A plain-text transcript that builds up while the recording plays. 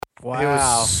Wow. He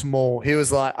was small. He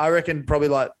was like, I reckon probably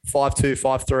like 5'2",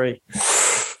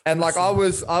 5'3". And like I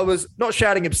was not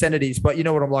shouting obscenities, but you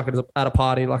know what I'm like at a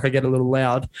party, like I get a little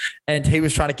loud, and he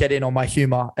was trying to get in on my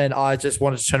humor, and I just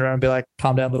wanted to turn around and be like,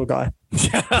 calm down, little guy.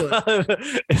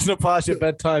 It's not past your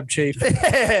bedtime, Chief.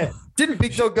 Yeah. Didn't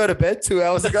Big Dog go to bed 2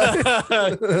 hours ago?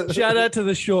 Shout out to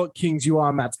the short kings. You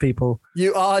are Matt's people.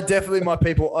 You are definitely my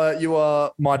people. You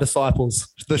are my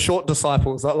disciples, the short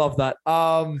disciples. I love that.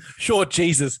 Short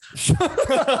Jesus. Short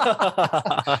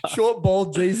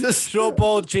bald Jesus. Short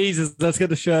bald Jesus. Let's get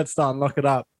the shirts done. Lock it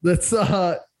up. Let's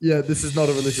yeah, this is not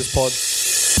a religious pod.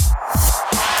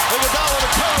 Iguodala to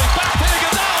Curry, back to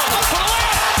Iguodala, up for the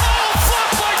layup. Oh,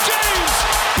 blocked by James.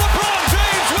 LeBron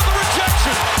James with the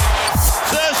rejection.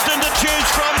 Thurston to choose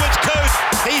from with Coach.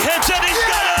 He hits it. He's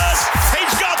got it.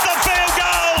 He's got the field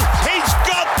goal. He's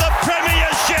got the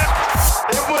premiership.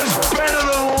 It was better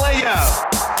than layup.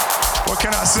 What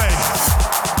can I say?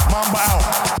 Mamba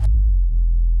out.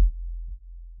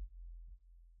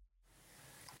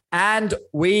 And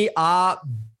we are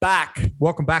back.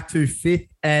 Welcome back to Fifth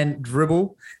and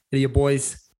Dribble. Your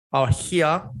boys are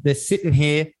here. They're sitting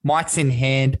here, mics in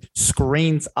hand,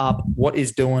 screens up. What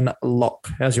is doing, Lock?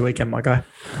 How's your weekend, my guy?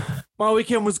 My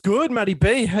weekend was good, Matty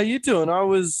B. How you doing? I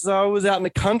was out in the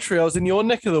country. I was in your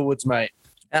neck of the woods, mate.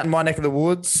 Out in my neck of the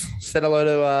woods. Said hello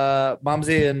to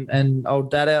Mumsy and old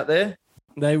dad out there.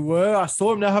 They were. I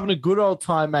saw them. They're having a good old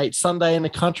time, mate. Sunday in the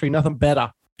country. Nothing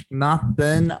better.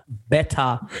 Nothing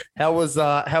better. How was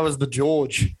the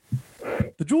George?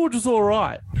 The George was all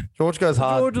right. George goes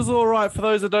hard. George was all right. For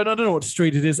those that don't, I don't know what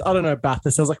street it is. I don't know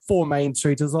Bathurst. There's like 4 main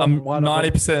streets. I'm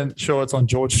 90% sure it's on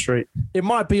George Street. It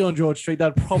might be on George Street.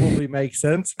 That'd probably make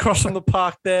sense. Across from the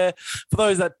park there. For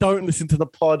those that don't listen to the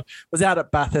pod, was out at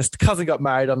Bathurst. Cousin got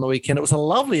married on the weekend. It was a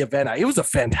lovely event. It was a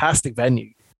fantastic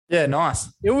venue. Yeah, nice.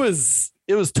 It was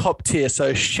top tier.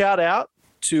 So shout out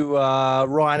to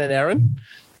Ryan and Aaron.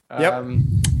 Yep.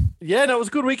 Yeah, no, it was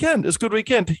a good weekend. It was a good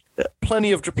weekend.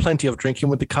 Plenty of drinking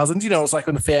with the cousins. You know, it's like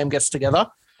when the fam gets together.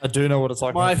 I do know what it's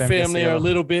like. My family are a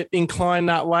little bit inclined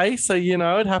that way. So, you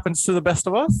know, it happens to the best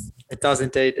of us. It does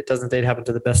indeed. It does indeed happen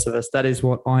to the best of us. That is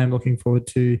what I am looking forward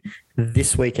to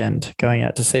this weekend, going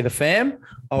out to see the fam.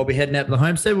 I'll be heading out to the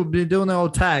homestead. We'll be doing the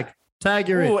old tag. Tag,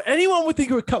 you're in. Anyone would think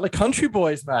you're a couple of country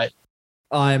boys, mate.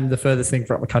 I'm the furthest thing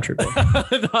from a country boy.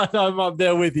 No, I'm up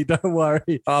there with you. Don't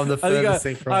worry. I'm the furthest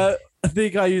thing from. I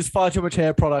think I use far too much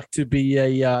hair product to be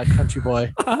a country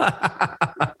boy. I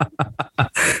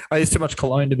use too much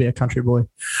cologne to be a country boy.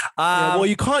 Yeah, well,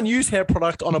 you can't use hair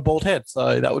product on a bald head,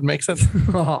 so that would make sense.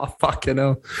 Oh, fucking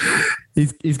hell.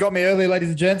 He's got me early, ladies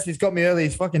and gents. He's got me early.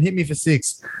 He's fucking hit me for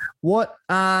 6. What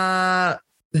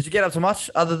did you get up to much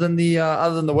other than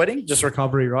the wedding? Just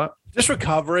recovery, right? Just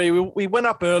recovery. We went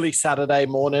up early Saturday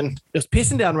morning. It was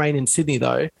pissing down rain in Sydney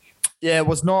though. Yeah, it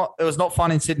was not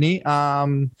fun in Sydney.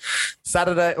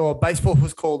 Saturday, or baseball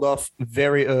was called off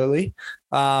very early.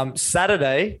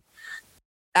 Saturday,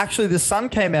 actually the sun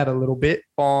came out a little bit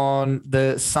on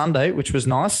the Sunday, which was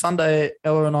nice. Sunday,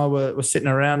 Ella and I were sitting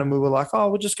around and we were like, oh,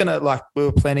 we're just going to we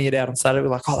were planning it out on Saturday. We're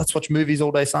like, oh, let's watch movies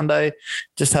all day Sunday.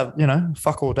 Just have,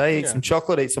 fuck all day, eat some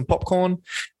chocolate, eat some popcorn.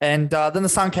 And then the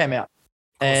sun came out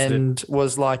and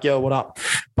was like, yo, what up?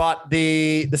 But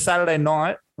the Saturday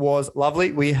night was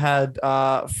lovely. We had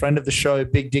a friend of the show,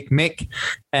 Big Dick Mick,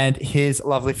 and his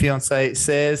lovely fiance,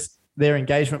 Says, their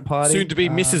engagement party. Soon to be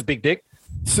Mrs. Big Dick.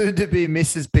 Soon to be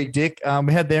Mrs. Big Dick.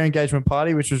 We had their engagement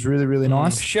party, which was really, really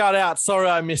nice. Shout out. Sorry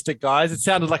I missed it, guys. It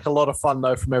sounded like a lot of fun,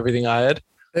 though, from everything I heard.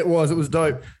 It was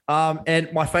dope.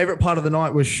 And my favorite part of the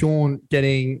night was Sean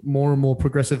getting more and more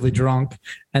progressively drunk.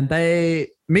 And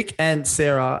Mick and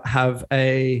Sarah have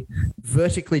a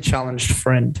vertically challenged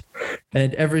friend.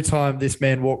 And every time this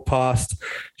man walked past,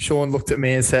 Sean looked at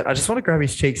me and said, I just want to grab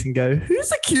his cheeks and go,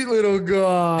 who's a cute little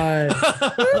guy? Who's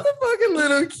a fucking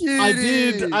little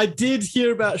cutie? I did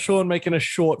hear about Sean making a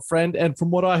short friend. And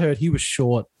from what I heard, he was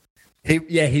short. He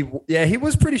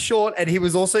was pretty short. And he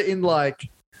was also in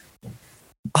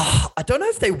I don't know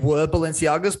if they were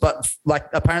Balenciagas, but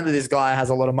apparently this guy has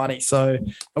a lot of money, so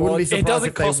I wouldn't be surprised. It doesn't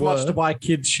if they cost much to buy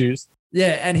kids' shoes.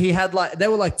 Yeah, and he had they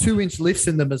were 2-inch lifts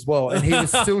in them as well, and he was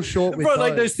still short with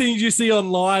like those things you see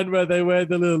online where they wear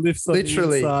the little lifts on the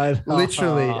inside.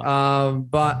 Literally.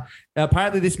 But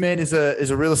apparently this man is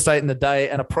a real estate in the day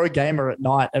and a pro gamer at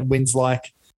night and wins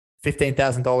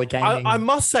 $15,000 gaming. I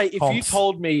must say, if comps. you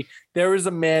told me there is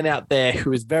a man out there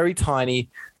who is very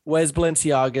tiny, wears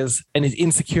Balenciagas and is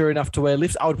insecure enough to wear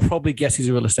lifts, I would probably guess he's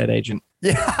a real estate agent.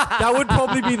 Yeah. That would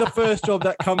probably be the first job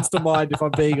that comes to mind if I'm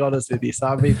being honest with you. So,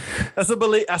 I mean, that's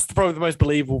probably the most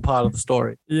believable part of the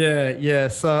story. Yeah.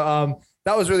 So,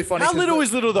 That was really funny. How little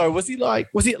is little though? Was he at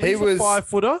least a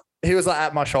 5-footer? He was like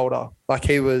at my shoulder. Like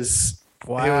he was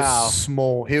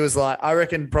small. He was like, I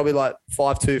reckon probably like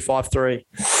 5'2", 5'3".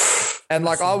 And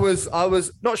like I was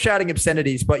not shouting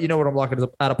obscenities, but you know what I'm like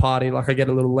at a party, like I get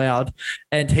a little loud,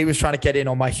 and he was trying to get in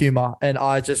on my humor, and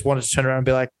I just wanted to turn around and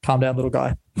be like, calm down, little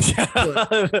guy.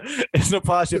 It's not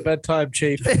past your bedtime,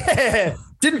 Chief. Yeah.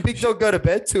 Didn't Big Dog go to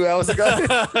bed 2 hours ago?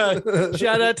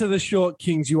 Shout out to the Short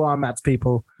Kings. You are Matt's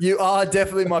people. You are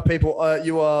definitely my people.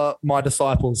 You are my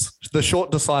disciples, the short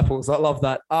disciples. I love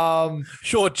that.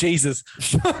 Short Jesus.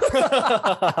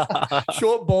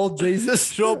 Short bald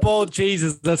Jesus. Short bald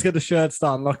Jesus. Let's get the shirts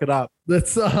done. Lock it up.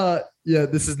 Let's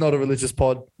this is not a religious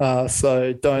pod,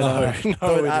 so don't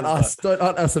at us. Don't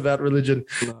at us about religion.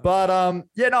 No. But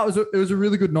it was a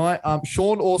really good night.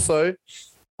 Sean also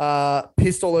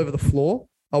pissed all over the floor.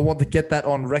 I want to get that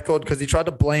on record because he tried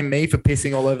to blame me for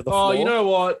pissing all over the floor. Oh, you know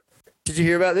what? Did you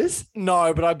hear about this?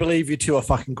 No, but I believe you two are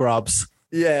fucking grubs.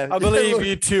 Yeah, I believe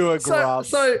you two are grubs.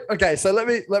 So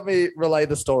let me relay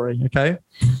the story. Okay,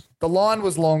 the line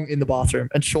was long in the bathroom,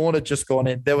 and Sean had just gone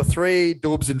in. There were 3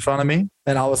 doobs in front of me,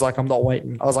 and I was like, I'm not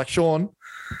waiting. I was like, Sean,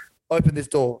 open this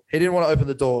door. He didn't want to open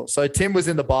the door. So Tim was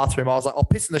in the bathroom. I was like, I'll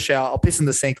piss in the shower. I'll piss in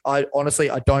the sink. I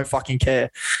don't fucking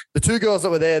care. The 2 girls that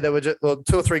were there, 2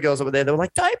 or 3 girls that were there, they were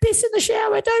like, don't piss in the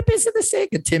shower. Don't piss in the sink.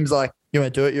 And Tim's like, you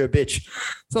won't do it. You're a bitch.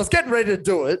 So I was getting ready to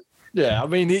do it. Yeah. I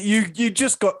mean, you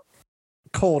just got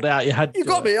called out. You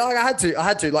got me. Like, I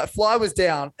had to. Like, Fly was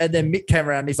down, and then Mick came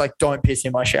around and he's like, don't piss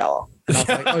in my shower. And I was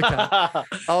like, okay.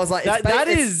 I was like, that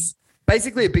is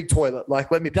basically a big toilet.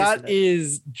 Like, let me piss in it. That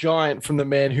is giant from the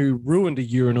man who ruined a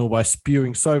urinal by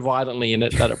spewing so violently in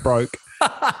it that it broke.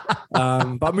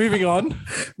 But moving on.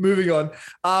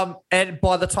 And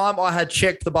by the time I had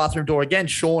checked the bathroom door again,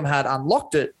 Sean had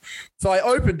unlocked it. So I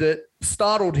opened it,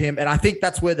 startled him, and I think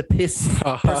that's where the piss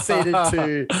proceeded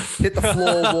to hit the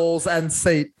floor, walls, and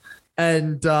seat.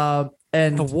 And the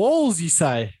walls, you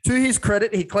say? To his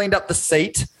credit, he cleaned up the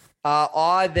seat.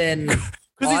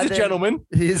 Because he's a gentleman.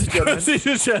 He is a gentleman. He's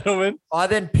a gentleman. I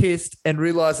then pissed and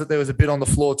realized that there was a bit on the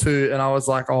floor too. And I was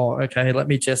like, oh, okay, let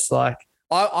me just like,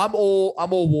 I'm all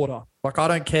water. Like, I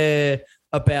don't care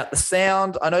about the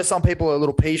sound. I know some people are a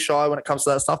little pee shy when it comes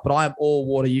to that stuff, but I am all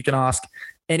water. You can ask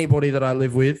anybody that I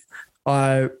live with.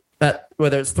 Whether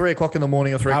it's 3 o'clock in the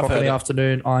morning or 3 o'clock in the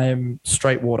afternoon, I am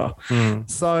straight water.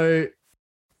 So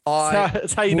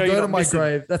that's how you know go you're to my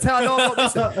grave. That's how I know I'm not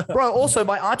missing. Bro, also,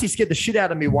 my auntie scared the shit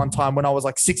out of me one time when I was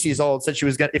like 6 years old. Said she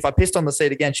was going to, if I pissed on the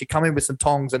seat again, she'd come in with some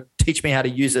tongs and teach me how to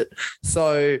use it.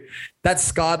 So that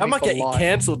scarred me for life. I might get you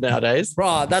cancelled nowadays.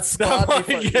 Bro, that scarred me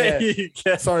for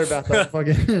life. Sorry about that.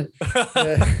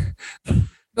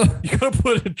 You got to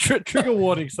put a trigger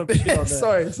warning, some shit on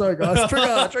there. Sorry, guys.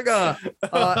 Trigger.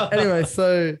 Anyway,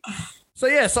 So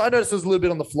I noticed there was a little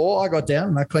bit on the floor. I got down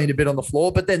and I cleaned a bit on the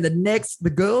floor. But then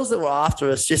the girls that were after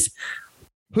us just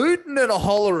hooting and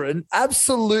hollering,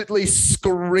 absolutely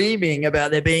screaming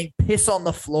about there being piss on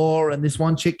the floor. And this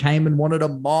one chick came and wanted a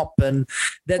mop. And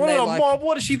then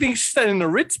what does she think? She's standing in the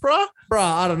Ritz, bro? Bro,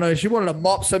 I don't know. She wanted a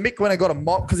mop. So Mick went and got a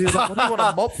mop because he was like, what do you want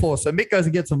a mop for? So Mick goes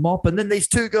and gets a mop. And then these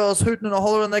 2 girls hooting and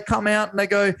hollering, they come out and they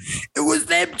go, it was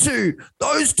them 2.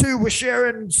 Those 2 were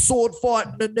sharing sword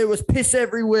fighting and there was piss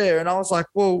everywhere. And I was like,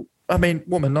 well, I mean,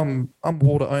 woman, I'm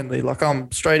water only. Like, I'm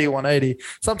straighty 180.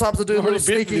 Sometimes I do a little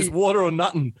sneaky. Is water or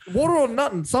nothing? Water or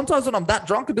nothing. Sometimes when I'm that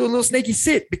drunk, I do a little sneaky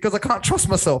sit because I can't trust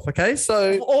myself. Okay,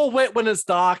 so all wet when it's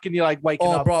dark and you're like waking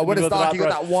up. Oh, bro, when it's dark, you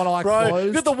got that one eye closed.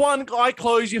 You got the one eye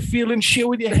closed. You're feeling shit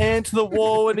with your hand to the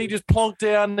wall, and you just plonk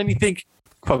down, and then you think,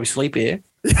 probably sleep here.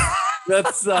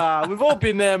 That's we've all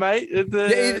been there, mate.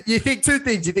 You think 2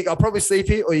 things. You think I'll probably sleep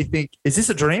here, or you think, is this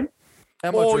a dream?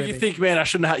 Or you think, man, I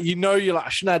shouldn't have. You're like, I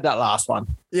shouldn't have had that last one.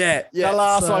 Yeah. That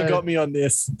last one got me on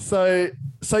this. So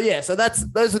those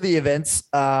are the events.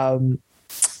 Sean,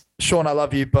 I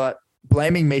love you, but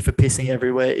blaming me for pissing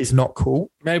everywhere is not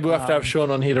cool. Maybe we'll have to have Sean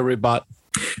on here to rebut.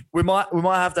 We might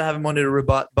have to have him on here to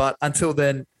rebut, but until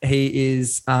then, he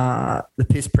is the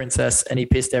piss princess and he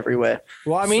pissed everywhere.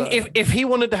 Well, I mean, if he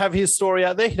wanted to have his story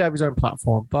out there, he'd have his own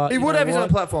platform. But he would have his own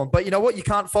platform. But you know what? You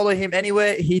can't follow him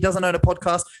anywhere. He doesn't own a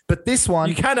podcast. But this one,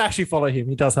 you can actually follow him.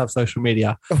 He does have social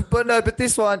media. But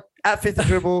this one at Fifth and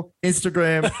Dribble,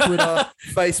 Instagram, Twitter,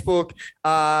 Facebook,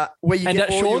 where you get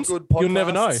all Sean's, your good podcasts. You'll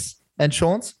never know. And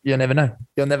Sean's, you'll never know.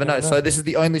 You'll never know. So this is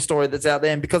the only story that's out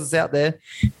there, and because it's out there.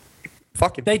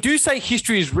 Fuck him. They do say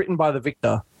history is written by the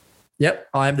victor. Yep,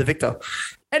 I am the victor.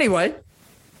 Anyway,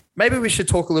 maybe we should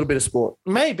talk a little bit of sport.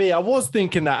 Maybe. I was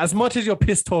thinking that. As much as your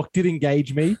piss talk did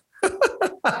engage me.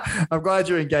 I'm glad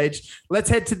you're engaged. Let's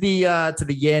head to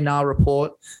the Yeah Nah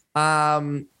report.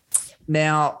 Now,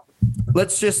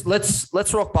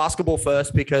 let's rock basketball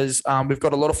first because we've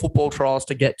got a lot of football trials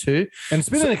to get to. And it's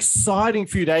been an exciting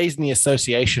few days in the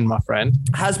association, my friend.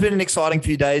 Has been an exciting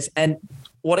few days, and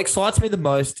what excites me the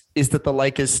most is that the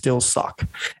Lakers still suck.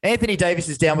 Anthony Davis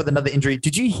is down with another injury.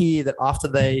 Did you hear that after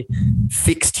they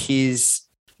fixed his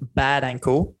bad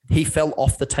ankle, he fell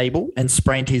off the table and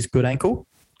sprained his good ankle?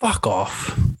 Fuck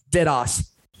off. Dead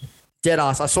ass.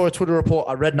 I saw a Twitter report.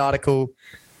 I read an article.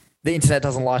 The internet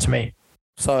doesn't lie to me.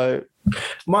 So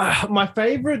my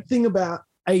favorite thing about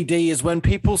AD is when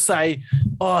people say,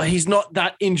 "Oh, he's not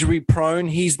that injury prone.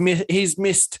 He's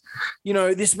missed,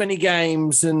 this many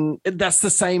games, and that's the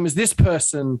same as this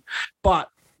person." But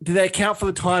do they account for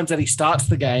the times that he starts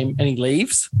the game and he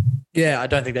leaves? Yeah, I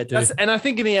don't think they do. And I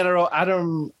think in the NRL,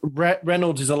 Adam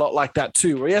Reynolds is a lot like that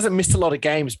too, where he hasn't missed a lot of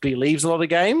games, but he leaves a lot of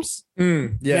games.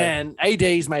 Yeah. Man,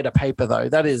 AD's made a paper though.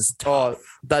 That is tough. Oh,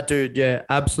 that dude, yeah,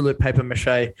 absolute paper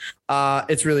mache.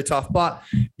 It's really tough. But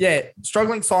yeah,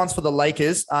 struggling signs for the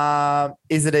Lakers.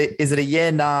 Is it a yeah?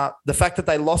 Nah. The fact that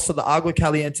they lost to the Agua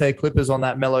Caliente Clippers on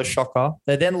that mellow shocker.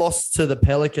 They then lost to the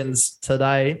Pelicans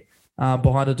today.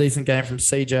 Behind a decent game from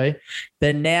CJ.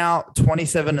 They're now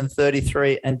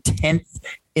 27-33 and 10th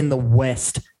in the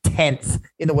West. 10th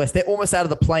in the West. They're almost out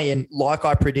of the play-in like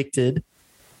I predicted.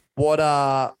 Where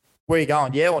are you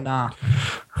going? Yeah or nah?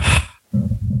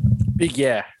 Big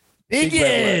yeah. Big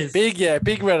yes.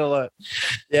 Big red alert.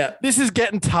 Yeah. This is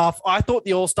getting tough. I thought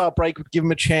the All-Star break would give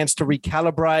them a chance to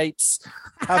recalibrate,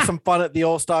 have some fun at the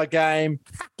All-Star game,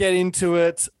 get into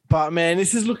it. But, man,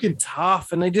 this is looking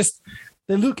tough, and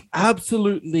they look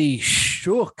absolutely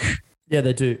shook. Yeah,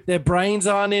 they do. Their brains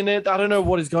aren't in it. I don't know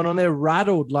what is going on. They're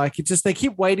rattled. They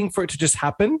keep waiting for it to just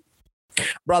happen.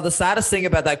 Bro, the saddest thing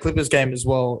about that Clippers game as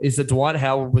well is that Dwight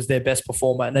Howard was their best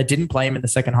performer and they didn't play him in the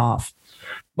second half.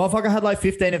 Motherfucker had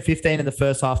 15 and 15 in the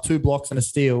first half, 2 blocks and a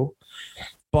steal.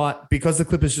 But because the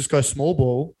Clippers just go small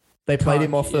ball, they played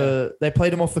him off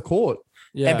the court.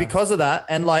 Yeah. And because of that,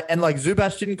 and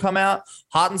Zubac didn't come out,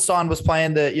 Hartenstein was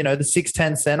playing the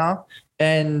 6'10" center,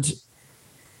 and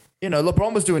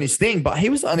LeBron was doing his thing, but he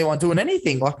was the only one doing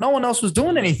anything. Like no one else was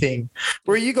doing anything.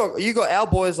 Where you got our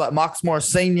boys like Marcus Morris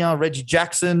Sr., Reggie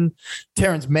Jackson,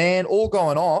 Terrence Mann, all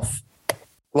going off.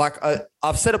 Like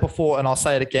I've said it before, and I'll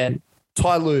say it again.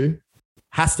 Ty Lue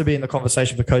has to be in the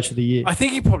conversation for Coach of the Year. I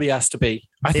think he probably has to be.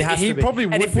 I think he probably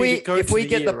would. And if we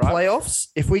get the playoffs,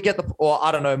 or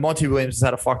I don't know, Monty Williams has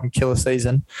had a fucking killer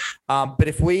season. But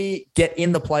if we get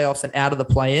in the playoffs and out of the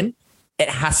play-in, it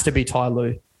has to be Ty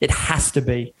Lue. It has to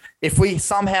be. If we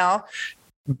somehow,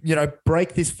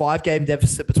 break this 5-game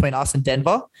deficit between us and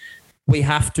Denver, we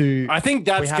have to. I think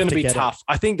that's going to be tough.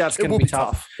 I think that's going to be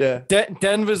tough. Yeah.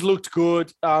 Denver's looked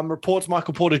good. Reports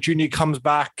Michael Porter Jr. comes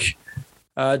back.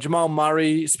 Jamal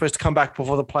Murray is supposed to come back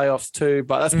before the playoffs too,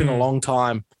 but that's been a long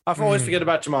time. I always forget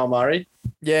about Jamal Murray.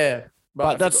 Yeah,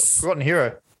 but that's forgotten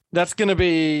hero. That's going to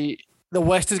be the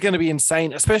West is going to be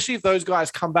insane, especially if those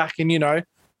guys come back and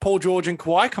Paul George and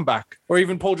Kawhi come back, or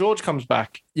even Paul George comes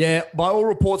back. Yeah, by all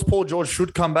reports, Paul George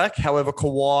should come back. However,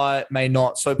 Kawhi may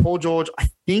not. So Paul George, I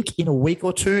think in a week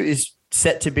or two, is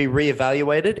set to be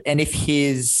reevaluated, and if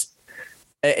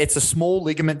it's a small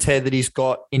ligament tear that he's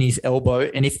got in his elbow.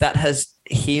 And if that has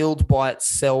healed by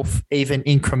itself, even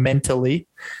incrementally,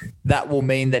 that will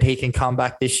mean that he can come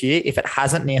back this year. If it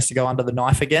hasn't and he has to go under the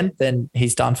knife again, then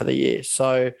he's done for the year.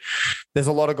 So there's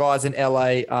a lot of guys in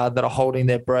LA that are holding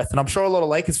their breath. And I'm sure a lot of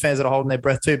Lakers fans that are holding their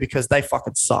breath too, because they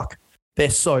fucking suck. They're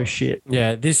so shit.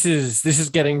 Yeah, this is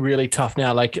getting really tough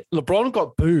now. Like LeBron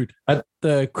got booed at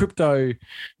the crypto,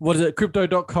 what is it,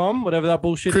 crypto.com, whatever that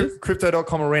bullshit is.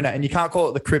 Crypto.com arena. And you can't call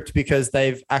it the crypt because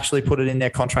they've actually put it in their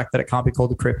contract that it can't be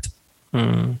called the crypt.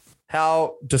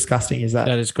 How disgusting is that?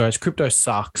 That is gross. Crypto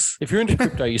sucks. If you're into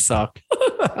crypto, you suck.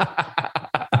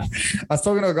 I was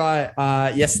talking to a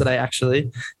guy yesterday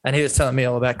actually, and he was telling me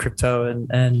all about crypto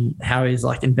and how he's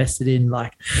like invested in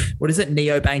like, what is it,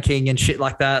 neobanking and shit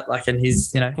like that. Like, and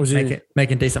he's,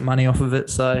 making decent money off of it.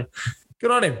 So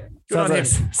good on him.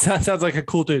 Sounds like a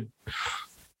cool dude. It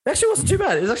actually wasn't too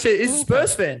bad. He's a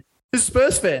Spurs fan. He's a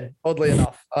Spurs fan, oddly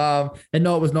enough. And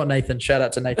no, it was not Nathan. Shout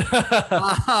out to Nathan.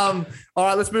 All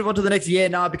right, let's move on to the next year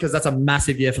now because that's a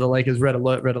massive year for the Lakers. Red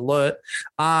alert.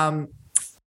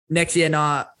 Next year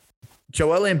now,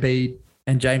 Joel Embiid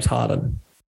and James Harden.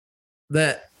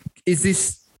 Is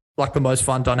this like the most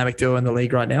fun dynamic duo in the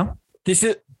league right now? This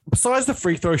is, besides the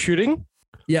free throw shooting,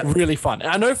 really fun.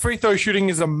 I know free throw shooting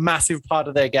is a massive part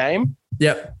of their game.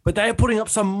 Yep. But they are putting up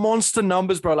some monster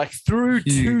numbers, bro. Like through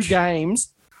 2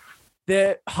 games,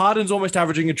 Harden's almost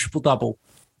averaging a triple-double.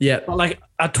 Yeah. But like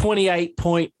a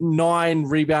 28.9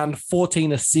 rebound,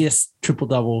 14 assists,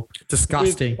 triple-double.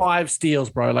 Disgusting. With 5 steals,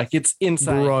 bro. Like, it's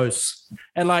insane. Gross.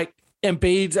 And like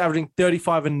Embiid's averaging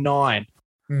 35 and 9.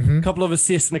 A couple of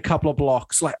assists and a couple of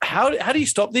blocks. Like, how do you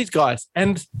stop these guys?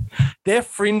 And their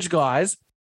fringe guys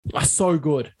are so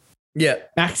good. Yeah.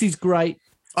 Maxi's great.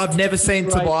 I've never seen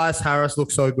Tobias Harris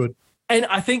look so good. And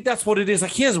I think that's what it is.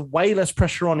 Like, he has way less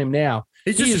pressure on him now.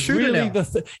 He's just a shooter now.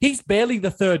 He's barely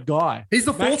the third guy. He's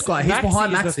the fourth guy. He's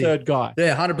behind Maxi. Is the third guy.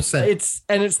 Yeah, 100%.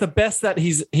 It's the best that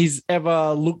he's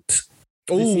ever looked.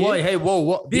 Oh, wait, hey, whoa,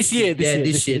 what? This year.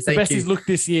 It's the best he's looked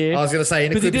this year. I was going to say,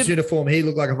 in a Clippers uniform, he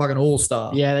looked like a fucking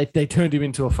all-star. Yeah, they turned him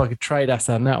into a fucking trade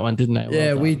asset on that one, didn't they?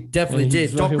 Yeah, we definitely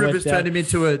did. Doc Rivers turned him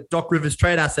into a Doc Rivers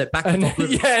trade asset. Back to Doc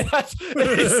Rivers. Yeah,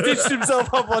 he stitched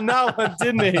himself up on that one,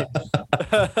 didn't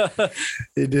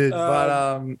he? He did.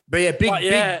 But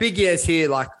yeah, big years here.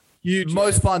 Like, huge,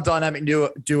 most fun dynamic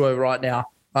duo right now.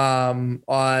 I'm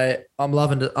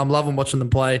loving watching them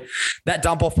play. That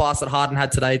dump off pass that Harden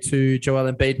had today to Joel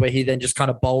Embiid, where he then just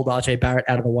kind of bowled RJ Barrett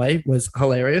out of the way, was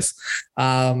hilarious.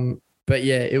 But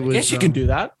yeah, it was. I guess you can do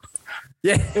that.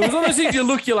 Yeah, it was one of those things you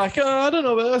look, you're like, oh, I don't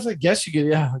know, but I guess you could.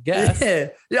 Yeah, I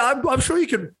guess. Yeah. I'm sure you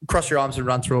could cross your arms and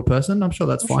run through a person. I'm sure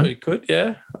that's fine. Sure you could.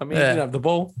 Yeah. I mean, you didn't have the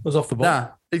ball. It was off the ball. Nah,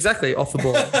 exactly, off the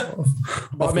ball.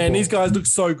 But man, these guys look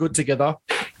so good together.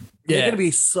 They're going to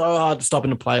be so hard to stop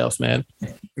in the playoffs, man.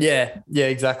 Yeah,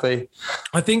 exactly.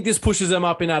 I think this pushes them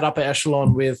up in that upper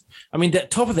echelon with, I mean, the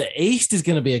top of the East is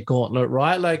going to be a gauntlet,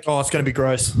 right? Like, it's going to be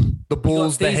gross. The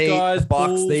Bulls, the Heat, the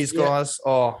Bucks, these guys.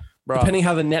 Oh, bro. Depending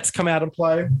how the Nets come out and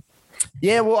play.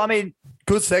 Yeah, well, I mean,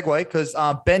 good segue because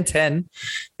Ben 10,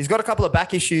 he's got a couple of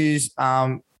back issues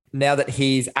now that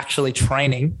he's actually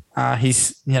training.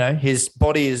 His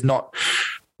body is not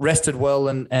rested well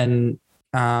and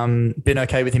been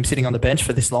okay with him sitting on the bench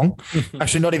for this long.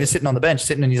 Actually, not even sitting on the bench,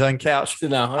 sitting in his own couch.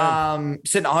 Sitting at home.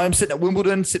 Sitting at home, sitting at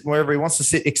Wimbledon, sitting wherever he wants to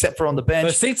sit, except for on the bench.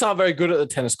 The seats aren't very good at the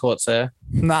tennis courts there.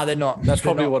 Nah, they're not. That's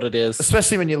probably what it is.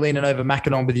 Especially when you're leaning over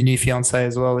Mackinac with your new fiance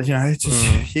as well. You know, it's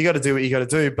just, you got to do what you got to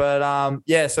do. But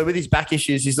so with his back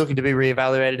issues, he's looking to be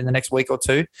reevaluated in the next week or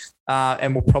two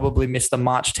and will probably miss the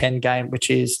March 10 game, which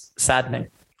is saddening.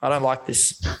 I don't like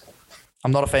this.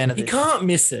 I'm not a fan of this. He can't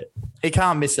miss it. He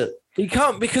can't miss it. You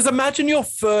can't, because imagine your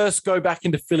first go back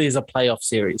into Philly as a playoff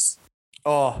series.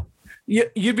 Oh,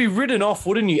 you'd be written off,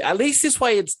 wouldn't you? At least this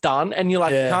way it's done, and you're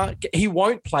like, he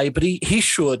won't play, but he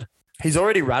should. He's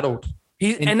already rattled.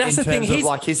 And that's the thing. He's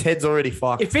like, his head's already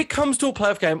fucked. If it comes to a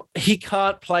playoff game, he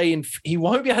can't play he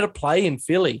won't be able to play in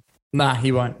Philly. Nah,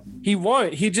 he won't. He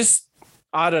won't. He just,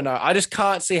 I don't know. I just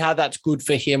can't see how that's good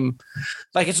for him.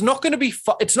 Like, it's not going to be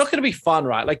it's not going to be fun,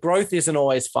 right? Like, growth isn't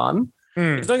always fun.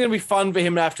 It's not going to be fun for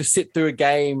him to have to sit through a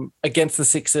game against the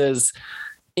Sixers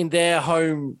in their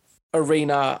home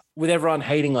arena with everyone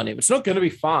hating on him. It's not going to be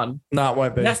fun. No, it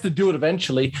won't be. He has to do it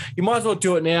eventually. You might as well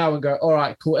do it now and go, all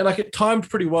right, cool. And like, it timed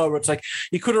pretty well where it's like,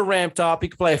 you could have ramped up. You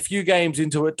could play a few games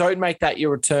into it. Don't make that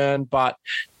your return. But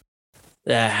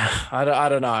I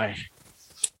don't know.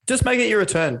 Just make it your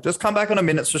return. Just come back on a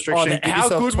minutes restriction. Give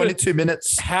yourself 22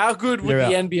 minutes. How good would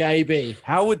the NBA be?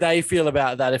 How would they feel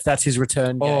about that if that's his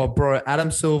return game? Oh, bro,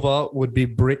 Adam Silver would be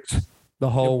bricked the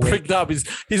whole week. Bricked up.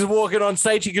 He's walking on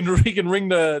stage. He can ring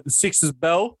the Sixers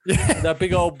bell. Yeah. That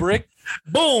big old brick.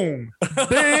 Boom.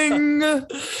 Bing.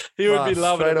 He would be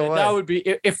loving it. That would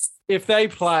be, if they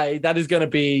play, that is going to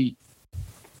be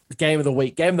game of the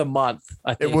week, game of the month,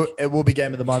 I think. It will be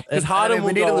game of the month. Because Harden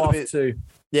will go off too.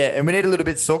 Yeah, and we need a little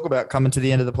bit to talk about coming to the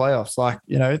end of the playoffs. Like,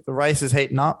 you know, the race is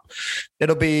heating up.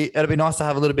 It'll be nice to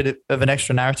have a little bit of an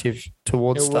extra narrative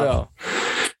towards stuff.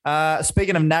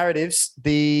 Speaking of narratives,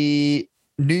 the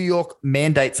New York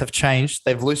mandates have changed.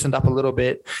 They've loosened up a little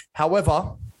bit.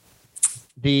 However,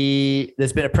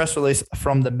 there's been a press release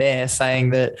from the mayor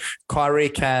saying that Kyrie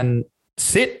can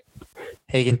sit,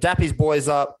 he can dap his boys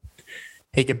up,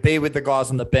 he can be with the guys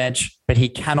on the bench, but he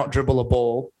cannot dribble a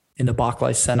ball in the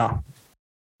Barclays Center.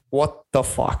 What the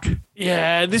fuck?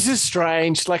 Yeah, this is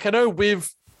strange. Like, I know we've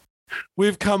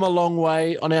come a long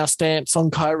way on our stance on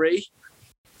Kyrie.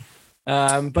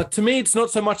 But to me, it's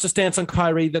not so much the stance on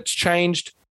Kyrie that's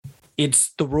changed.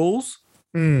 It's the rules.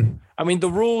 I mean, the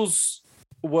rules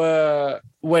were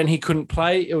when he couldn't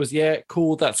play, it was,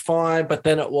 cool, that's fine. But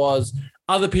then it was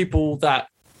other people that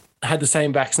had the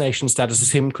same vaccination status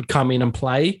as him could come in and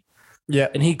play. Yeah.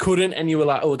 And he couldn't. And you were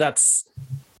like, oh, that's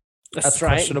strange.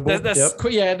 Questionable.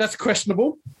 That's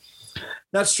questionable.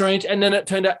 That's strange. And then it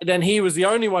turned out then he was the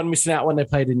only one missing out when they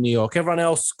played in New York. Everyone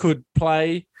else could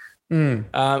play,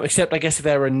 except I guess if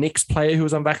they were a Knicks player who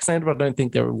was unvaccinated, but I don't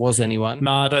think there was anyone.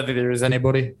 No, I don't think there is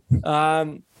anybody.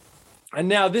 And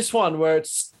now this one where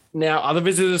it's now other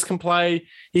visitors can play.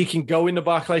 He can go into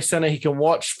Barclays Center. He can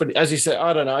watch. But as you said,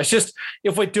 I don't know. It's just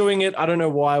if we're doing it, I don't know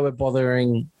why we're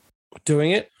bothering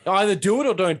doing it. Either do it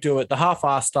or don't do it. The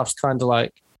half-assed stuff's kind of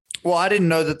like. Well, I didn't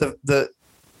know that the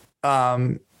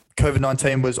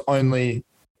COVID-19 was only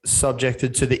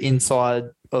subjected to the inside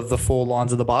of the four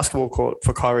lines of the basketball court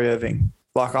for Kyrie Irving.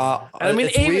 Like, I mean,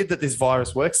 it's weird that this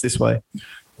virus works this way.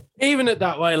 Even it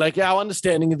that way, like our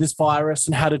understanding of this virus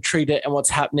and how to treat it and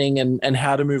what's happening and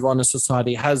how to move on in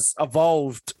society has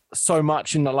evolved so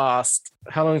much in the last,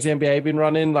 how long has the NBA been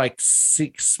running? Like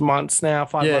 6 months now,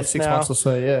 5 months 6 now. months or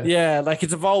so, yeah. Yeah, like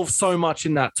it's evolved so much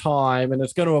in that time and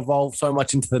it's going to evolve so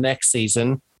much into the next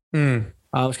season. It's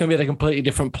going to be at a completely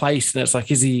different place. And it's like,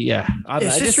 is he, I don't know.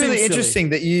 It's just really interesting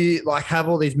that you like have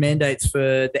all these mandates for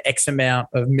the X amount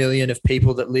of million of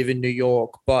people that live in New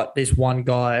York, but this one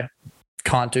guy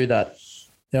can't do that.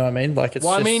 You know what I mean? Like, it's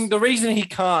I mean, the reason he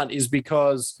can't is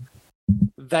because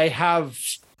they have,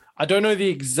 I don't know the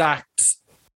exact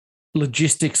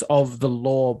logistics of the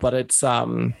law, but it's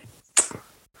like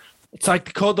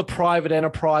called the private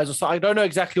enterprise or something. I don't know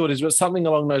exactly what it is, but something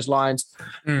along those lines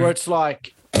where it's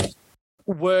like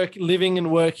living and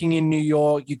working in New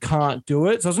York, you can't do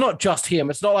it. So it's not just him.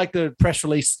 It's not like the press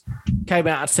release came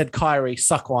out and said, Kyrie,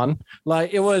 suck one.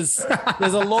 Like it was,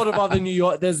 there's a lot of other New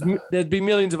York, there'd be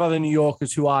millions of other New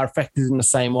Yorkers who are affected in the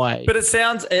same way. But it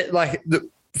sounds like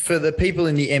for the people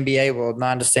in the NBA world, and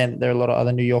I understand that there are a lot of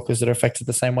other New Yorkers that are affected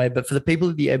the same way, but for the people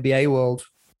in the NBA world,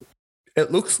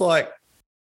 it looks like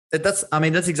that's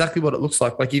exactly what it looks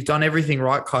like. Like you've done everything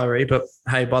right, Kyrie, but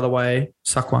hey, by the way,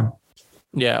 suck one.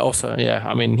 Yeah, also, yeah.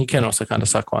 I mean, he can also kind of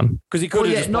suck one because he could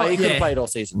have played all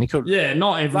season. He could,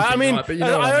 not everything. I mean, right, but you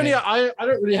know I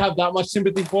don't really have that much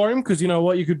sympathy for him because you know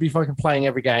what, you could be fucking playing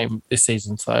every game this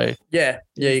season. So yeah,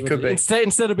 you could be.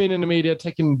 Instead of being in the media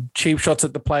taking cheap shots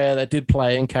at the player that did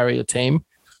play and carry the team,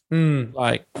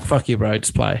 like fuck you, bro,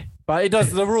 just play. But it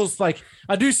does the rules. Like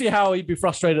I do see how he'd be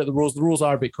frustrated at the rules. The rules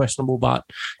are a bit questionable, but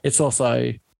it's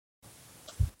also.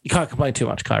 You can't complain too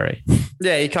much, Kyrie.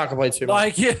 Yeah, you can't complain too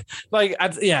much.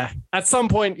 At some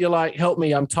point, you're like, help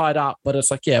me, I'm tied up. But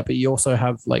it's like, yeah, but you also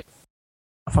have like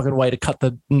a fucking way to cut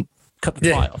the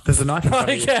tie off. There's a knife in front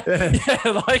of you.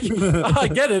 I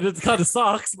get it. It kind of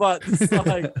sucks, but it's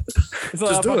like,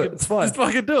 just do it. It's fine. Just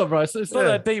fucking do it, bro. It's not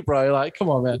that deep, bro. Like, come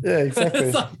on, man. Yeah,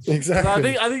 exactly.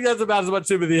 Exactly. I think that's about as much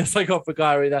sympathy as I got for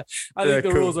Kyrie. That I think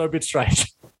the rules are a bit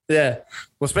strange. Yeah.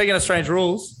 Well, speaking of strange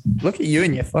rules, look at you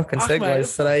and your fucking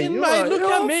segues today. Look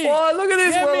at me. Look at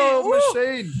this well-oiled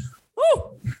machine.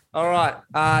 Woo. All right.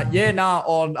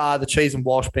 On the Cheese and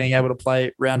Walsh being able to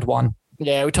play round one.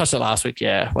 Yeah, we touched it last week.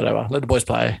 Yeah, whatever. Let the boys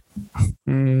play.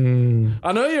 I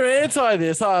know you're anti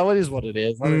this. Oh, what is what it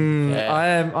is. I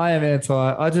am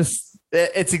anti.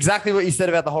 It's exactly what you said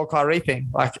about the whole Kyrie thing.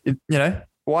 Like, you know,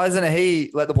 why isn't it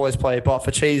he let the boys play, but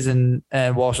for Cheese and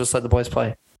Walsh just let the boys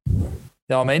play?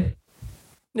 You know what I mean?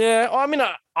 Yeah, I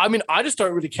mean, I just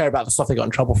don't really care about the stuff they got in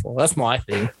trouble for. That's my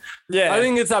thing. Yeah, I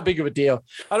think it's that big of a deal.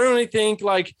 I don't really think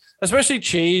like, especially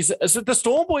Cheese. The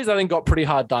Storm boys, I think, got pretty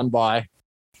hard done by.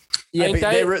 Yeah,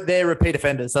 but they're repeat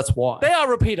offenders. That's why they are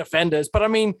repeat offenders. But I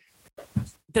mean,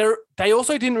 they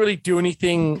also didn't really do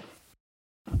anything.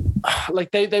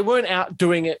 Like they weren't out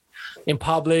doing it in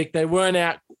public. They weren't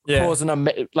out causing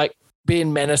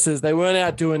being menaces. They weren't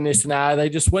out doing this and that. They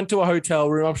just went to a hotel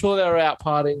room. I'm sure they were out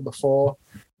partying before.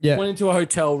 Yeah. Went into a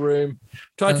hotel room.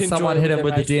 Tried to someone hit him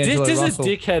with the D'Angelo Russell. Russell. This is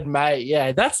a dickhead, mate.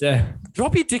 Yeah,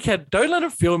 drop your dickhead. Don't let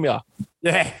him film you.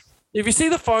 Yeah. If you see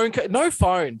the phone, no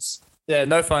phones. Yeah,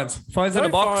 no phones. Phones in a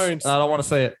box. Phones. I don't want to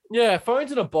see it. Yeah,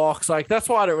 phones in a box. Like, that's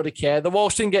why I don't really care. The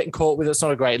Walsh thing getting caught with it's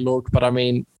not a great look, but I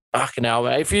mean, fucking hell,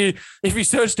 mate. If you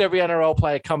searched every NRL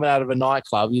player coming out of a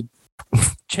nightclub, you'd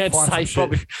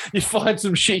you'd find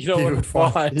some shit you don't want to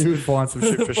find. You would find some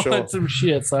shit for sure. Find some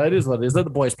shit. So it is what it is. Let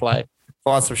the boys play.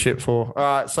 Find some shit for. All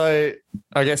right. So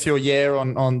I guess you're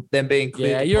on them being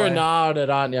clear. Yeah, you're a nah on it,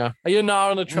 aren't you? Are you a nah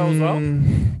on the trail as well?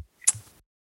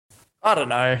 I don't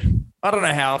know. I don't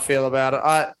know how I feel about it.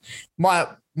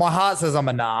 My heart says I'm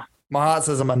a nah. My heart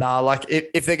says I'm a nah. Like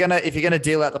if you're gonna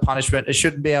deal out the punishment, it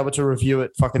shouldn't be able to review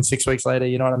it fucking 6 weeks later.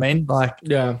 You know what I mean? Like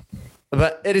yeah.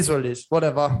 But it is what it is.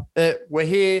 Whatever. We're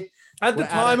here. At the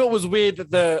time, it was weird that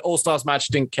the All-Stars match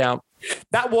didn't count.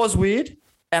 That was weird,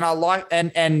 and I like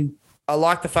I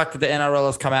like the fact that the NRL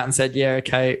has come out and said, yeah,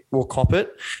 okay, we'll cop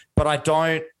it. But I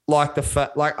don't like the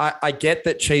fact, like I get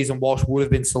that Cheese and Walsh would have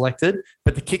been selected,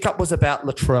 but the kick-up was about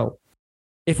Latrell.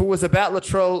 if it was about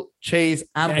Latrell, Cheese,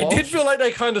 and It Walsh, did feel like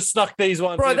they kind of snuck these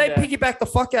ones bro, in they there. piggybacked the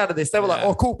fuck out of this. They were like,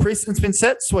 oh, cool, precedent's been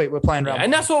set. Sweet, we're playing round.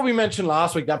 And that's what we mentioned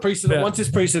last week, that precedent, once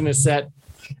this precedent is set,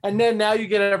 and then now you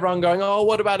get everyone going, oh,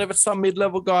 what about if it's some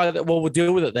mid-level guy that, well, we'll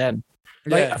deal with it then.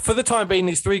 Like, for the time being,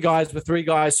 these three guys were three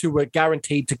guys who were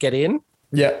guaranteed to get in.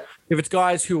 Yeah. If it's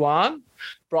guys who aren't,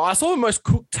 bro, I saw the most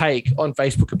cooked take on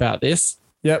Facebook about this.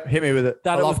 Yep, hit me with it.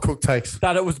 That I it love was- cooked takes.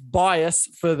 That it was bias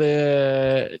for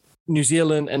the New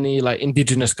Zealand and the like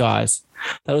indigenous guys.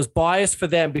 That it was bias for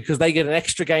them because they get an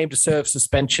extra game to serve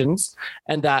suspensions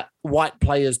and that white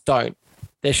players don't.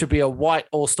 There should be a white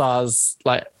all-stars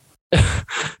like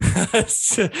this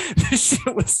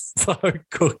shit was so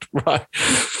cooked, right?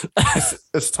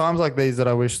 It's times like these that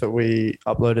I wish that we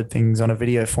uploaded things on a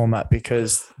video format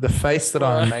because the face that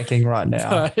I'm making right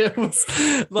now. It was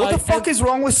What the like, fuck is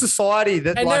wrong with society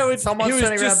that and no, like someone's he was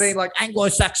turning around just- being like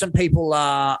Anglo-Saxon people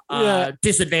are Yeah.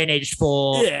 disadvantaged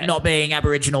for Yeah. not being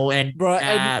Aboriginal and Right,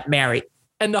 and- married.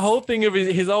 and the whole thing of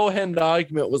his whole hand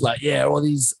argument was like, yeah, all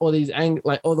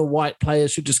the white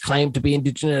players should just claim to be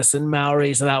indigenous and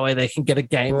Maori, so that way they can get a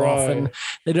game Bro. off and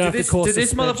they don't have to cause. Did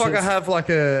this motherfucker suspensions. have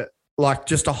like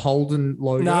just a Holden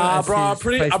logo? Nah, as bro, I'm his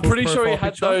pretty Facebook sure he profile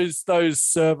had picture? those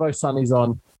servo sunnies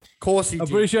on. Of course he I'm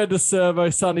did. pretty sure he had the servo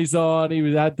sunnies on.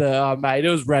 He had the mate. It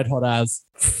was red hot as.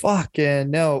 Fucking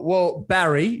no. Well,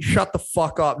 Barry, shut the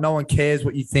fuck up. No one cares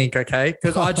what you think, okay?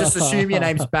 Because I just assume your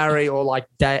name's Barry or like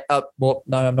Dave. Well,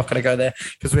 no, I'm not going to go there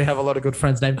because we have a lot of good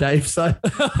friends named Dave. So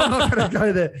I'm not going to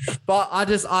go there. But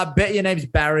I bet your name's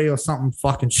Barry or something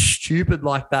fucking stupid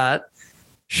like that.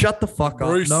 Shut the fuck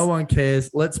Bruce. up. No one cares.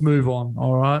 Let's move on.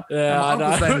 All right. Yeah, My I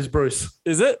uncle's know. name is Bruce.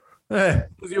 Is it? Yeah.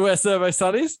 Does he wear servo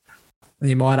sunnies?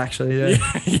 He might actually.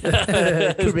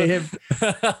 Yeah. Could be him.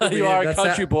 You are a That's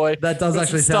country that- boy. That does With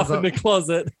actually some sound stuff in like, the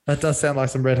closet. that does sound like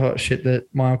some red hot shit that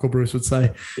my uncle Bruce would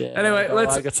say. Yeah, Anyway, no,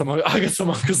 let's- I got some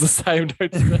uncles the same.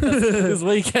 Don't you? This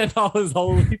weekend, I was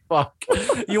holy fuck.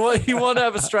 You want to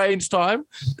have a strange time?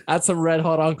 Add some red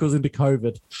hot uncles into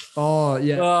COVID. Oh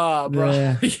yeah. Ah, bro,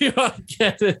 Yeah. you don't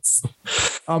get it.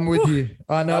 I'm with you.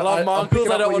 I know. I love my I'm uncles.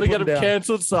 picking I up don't what want to you're get them putting down.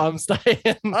 cancelled, so I'm staying.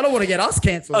 I don't want to get us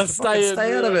cancelled. I'm So fucking staying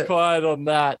stay out of really it. quiet on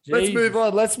that. Let's Jeez. move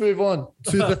on. Let's move on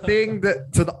to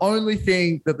the only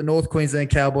thing that the North Queensland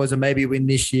Cowboys will maybe win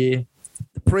this year,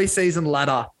 the preseason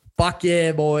ladder. Fuck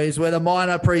yeah, boys. We're the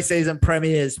minor preseason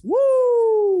premiers.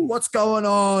 Woo! What's going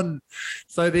on?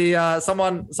 So the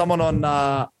someone on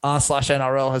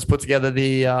r/NRL has put together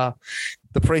the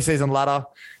preseason ladder,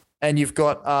 and you've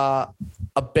got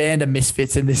a band of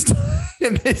misfits in this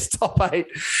in this top 8: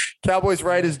 Cowboys,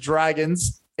 Raiders,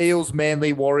 Dragons, Eels,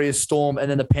 Manly, Warriors, Storm, and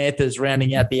then the Panthers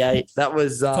rounding out the 8. That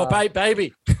was Top 8,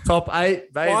 baby. top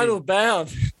 8, baby. Final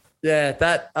bound. Yeah,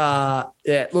 that.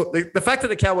 Yeah, look, the fact that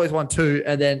the Cowboys won 2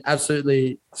 and then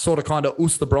absolutely sort of kind of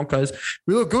us the Broncos,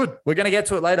 we look good. We're going to get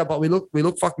to it later, but we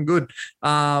look fucking good.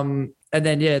 And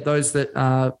then yeah, those that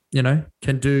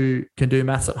can do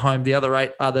maths at home. The other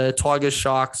 8 are the Tigers,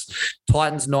 Sharks,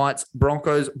 Titans, Knights,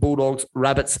 Broncos, Bulldogs,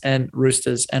 Rabbits, and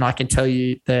Roosters. And I can tell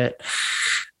you that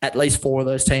at least 4 of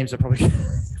those teams are probably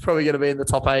going to be in the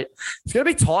top 8. It's going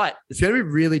to be tight. It's going to be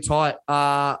really tight.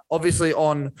 Obviously,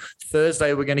 on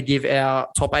Thursday, we're going to give our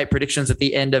top 8 predictions at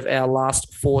the end of our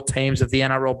last 4 teams of the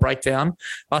NRL breakdown.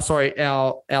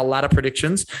 Our ladder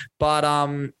predictions. But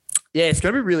yeah, it's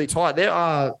going to be really tight. There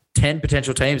are 10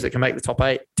 potential teams that can make the top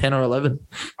 8, 10 or 11.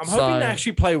 I'm hoping to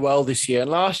actually play well this year.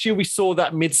 And last year we saw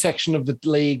that midsection of the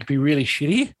league be really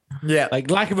shitty. Yeah.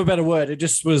 Like, lack of a better word, it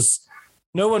just was.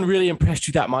 No one really impressed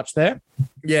you that much there.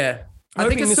 Yeah. I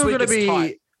think Hoping it's this still week going to is be.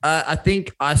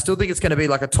 tight. I still think it's going to be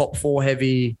like a top 4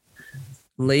 heavy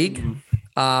league,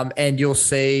 and you'll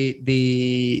see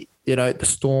the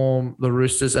Storm, the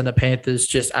Roosters, and the Panthers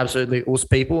just absolutely us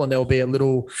people, and there'll be a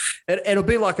little. It'll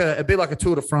be like a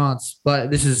Tour de France, but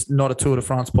this is not a Tour de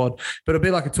France pod, but it'll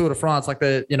be like a Tour de France. Like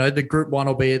the Group 1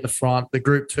 will be at the front, the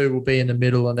Group 2 will be in the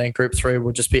middle, and then Group 3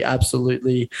 will just be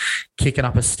absolutely kicking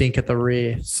up a stink at the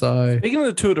rear. So Speaking of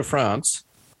the Tour de France,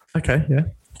 okay, yeah.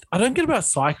 I don't get about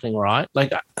cycling, right?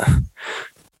 Like,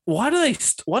 why do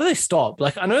they stop?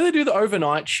 Like, I know they do the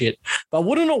overnight shit, but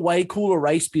wouldn't a way cooler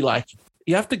race be like,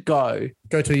 you have to go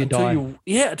Go till you die.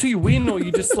 until you win, or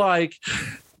you just like,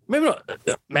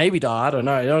 maybe die. I don't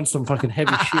know. On some fucking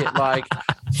heavy shit. Like,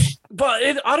 but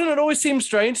I don't know. It always seems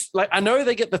strange. Like, I know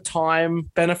they get the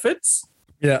time benefits,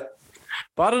 Yeah.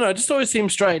 but I don't know. It just always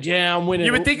seems strange. Yeah, I'm winning.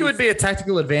 You would think it would be a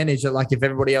tactical advantage that, like, if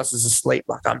everybody else is asleep,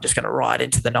 like, I'm just going to ride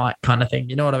into the night kind of thing.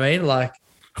 You know what I mean? Like,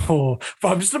 Oh,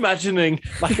 but I'm just imagining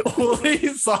like all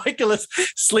these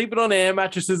cyclists sleeping on air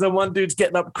mattresses and one dude's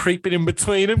getting up, creeping in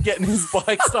between them, getting his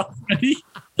bike stuff ready.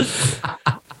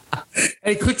 and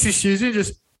he clicks his shoes in,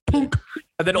 just punk,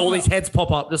 and then all these heads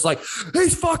pop up, just like,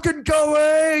 he's fucking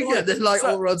going. And then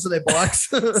all runs to their bikes.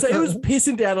 So it was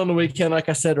pissing down on the weekend, like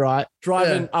I said, right?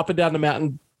 Driving up and down the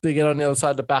mountain to get on the other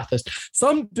side of the Bathurst.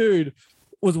 Some dude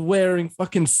was wearing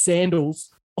fucking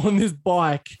sandals on this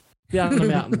bike down the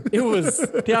mountain. It was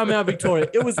down Mount Victoria.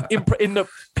 It was in the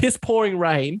piss pouring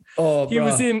rain. Oh, he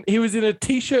was in a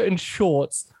t-shirt and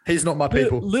shorts. He's not my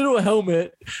people. Little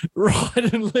helmet,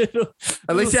 riding little.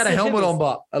 At least he had a helmet on,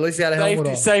 but at least he had a helmet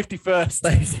on. Safety first.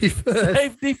 Safety first.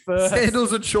 Safety first.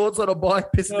 Sandals and shorts on a bike,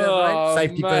 pissing down rain.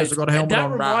 Safety first. I've got a helmet on.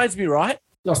 That reminds me, right?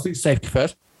 I think safety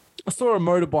first. I saw a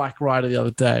motorbike rider the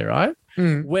other day, right?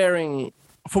 Wearing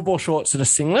football shorts and a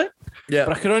singlet. Yeah.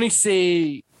 But I could only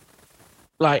see,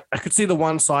 I could see the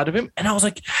one side of him. And I was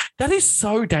like, that is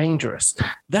so dangerous.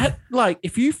 That,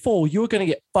 if you fall, you're going to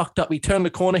get fucked up. He turned the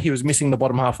corner. He was missing the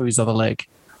bottom half of his other leg.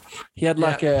 He had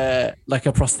a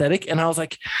prosthetic. And I was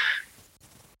like,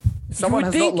 someone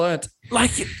has not learnt.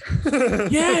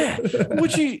 Yeah.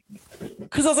 Would you?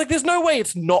 Because I was like, there's no way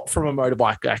it's not from a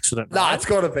motorbike accident. Right? Nah, it's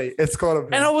got to be. It's got to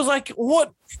be. And I was like,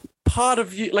 what part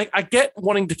of you, I get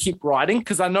wanting to keep riding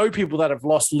because I know people that have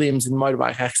lost limbs in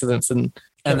motorbike accidents and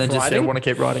then just want to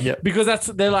keep riding. Yeah. Because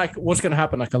they're like, what's going to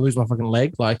happen? I lose my fucking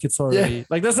leg. It's already,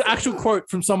 that's an actual quote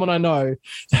from someone I know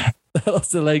that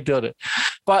lost their leg doing it.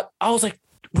 But I was like,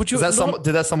 would you?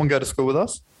 Did that someone go to school with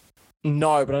us?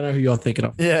 No, but I know who you're thinking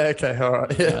of. Yeah. Okay. All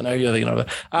right. Yeah. I know who you're thinking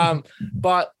of.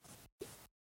 But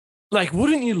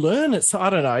wouldn't you learn it? So I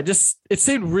don't know. It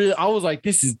seemed real. I was like,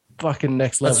 this is fucking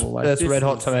next level. That's red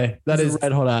hot to me. That is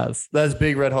red hot as. That's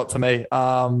big red hot to me.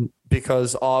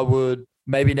 Because I would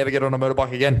maybe never get on a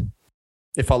motorbike again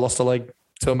if I lost a leg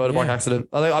to a motorbike accident.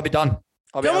 I think I'd be done.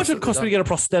 How much would it cost me to get a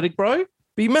prosthetic, bro?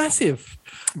 Be massive.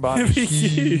 It'd be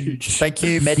huge. Thank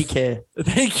you, Medicare.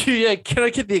 Thank you. Yeah. Can I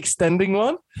get the extending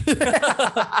one?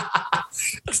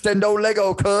 Extendo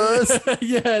Lego, cuz.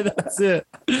 Yeah, that's it.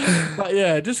 But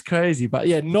yeah, just crazy. But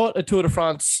yeah, not a Tour de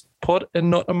France pod and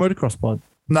not a motocross pod.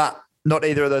 Nah, not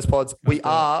either of those pods.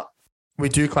 We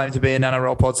do claim to be an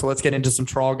NRL pod, so let's get into some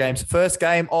trial games. First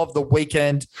game of the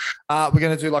weekend. We're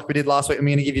going to do like we did last week. I'm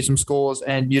going to give you some scores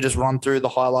and you just run through the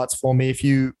highlights for me. If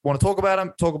you want to talk about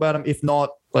them, talk about them. If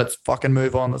not, let's fucking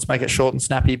move on. Let's make it short and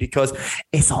snappy because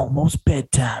it's almost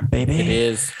bedtime, baby. It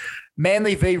is.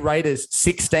 Manly v Raiders,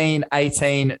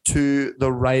 16-18 to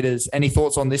the Raiders. Any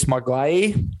thoughts on this, my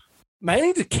guy?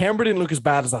 Mainly Canberra didn't look as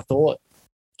bad as I thought.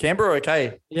 Canberra,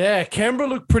 okay. Yeah, Canberra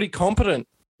looked pretty competent.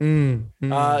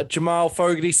 Jamal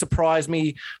Fogarty surprised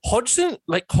me. Hodgson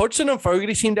and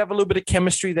Fogarty seem to have a little bit of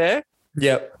chemistry there.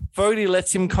 Yep. Fogarty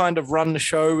lets him kind of run the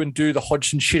show and do the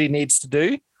Hodgson shit he needs to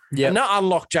do. Yeah. And that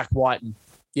unlocked Jack Whiten.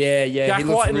 Yeah. He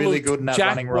looked really good in that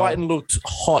running role. Jack Whiten looked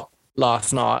hot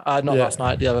last night. Last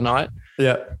night, the other night.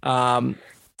 Yeah.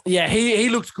 He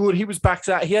looked good. He was back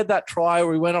to that. He had that try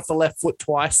where he went off the left foot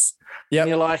twice. Yeah. And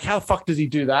you're like, how the fuck does he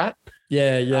do that?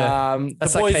 Yeah.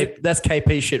 That's that's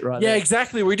KP shit, right? Yeah,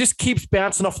 exactly. Where he just keeps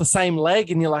bouncing off the same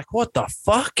leg, and you're like, "What the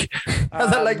fuck?"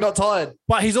 How's that leg not tired?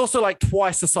 But he's also like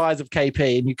twice the size of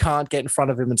KP, and you can't get in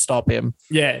front of him and stop him.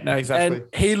 Yeah, no, exactly. And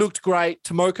he looked great.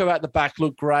 Tomoko at the back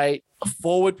looked great.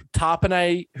 Forward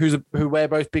Tarpanay, who we're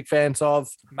both big fans of,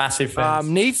 massive fans,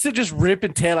 needs to just rip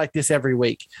and tear like this every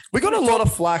week. We got a lot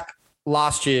of flack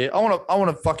last year. I want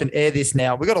to fucking air this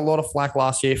now. We got a lot of flack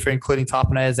last year for including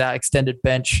Tarpanay as our extended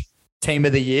bench team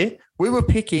of the year. We were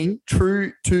picking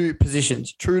true to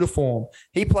positions, true to form.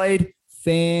 He played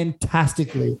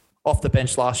fantastically off the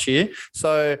bench last year.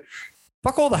 So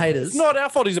fuck all the haters. It's not our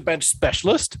fault he's a bench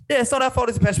specialist. Yeah, it's not our fault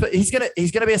he's a bench, but he's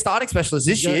gonna be a starting specialist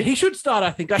this year. He should start, I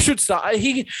think. I should start.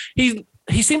 He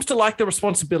seems to like the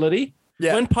responsibility.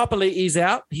 Yeah. When Papali'i's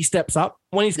out, he steps up.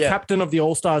 When he's captain of the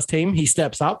All-Stars team, he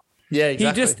steps up. Yeah,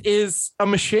 exactly. He just is a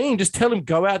machine. Just tell him,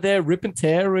 go out there, rip and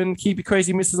tear, and keep your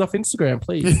crazy misses off Instagram,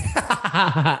 please.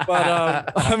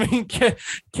 But,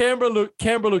 Canberra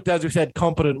looked, as we said,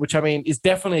 competent, which, is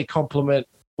definitely a compliment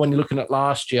when you're looking at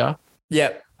last year.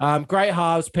 Yeah. Great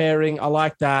halves pairing. I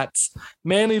like that.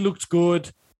 Manly looked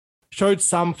good. Showed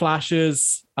some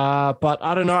flashes. But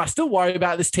I don't know. I still worry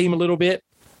about this team a little bit.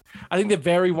 I think they're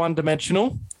very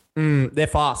one-dimensional. They're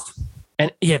fast.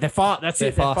 And yeah, they're fast. That's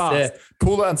it. They're fast. Yeah.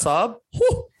 Cooler and Saab.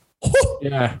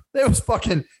 Yeah. There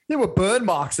were burn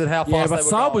marks at how fast they were. Yeah, but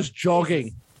Saab was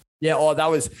jogging. Yeah. That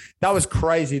was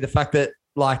crazy. The fact that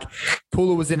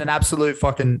Cooler was in an absolute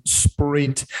fucking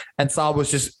sprint and Saab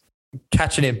was just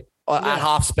catching him at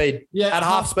half speed. Yeah. At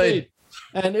half speed.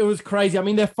 And it was crazy.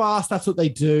 They're fast. That's what they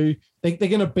do. They're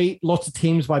going to beat lots of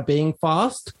teams by being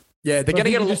fast. Yeah, they're going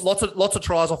to get lots of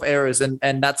tries off errors, and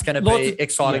that's going to be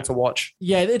exciting to watch.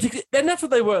 Yeah, and that's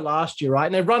what they were last year, right?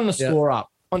 And they run the score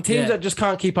up. On teams that just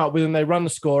can't keep up with them, they run the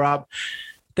score up.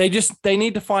 They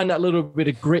need to find that little bit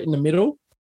of grit in the middle.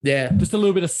 Yeah. Just a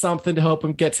little bit of something to help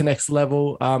them get to next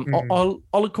level.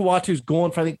 Ola Kawatu's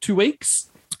gone for, I think, 2 weeks.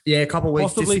 Yeah, a couple of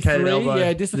weeks. Possibly Dislocated 3. elbow.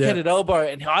 Yeah, dislocated elbow.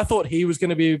 And I thought he was going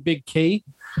to be a big key.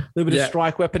 A little bit of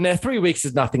strike weapon there. 3 weeks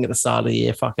is nothing at the start of the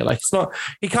year. Fuck it. Like, it's not,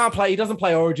 he can't play. He doesn't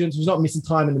play Origins. He's not missing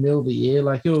time in the middle of the year.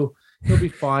 Like, he'll be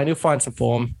fine. He'll find some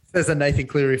form. There's a Nathan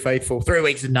Cleary faithful. 3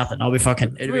 weeks is nothing. I'll be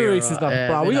fucking. 3 weeks is nothing,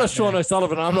 bro. We got Sean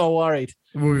O'Sullivan. I'm not worried.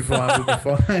 We'll be fine. We'll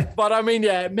be fine. But I mean,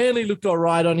 yeah, Manly looked all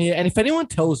right on here. And if anyone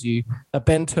tells you that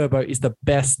Ben Turbo is the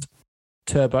best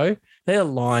Turbo, they are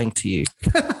lying to you.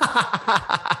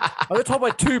 I got told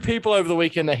by 2 people over the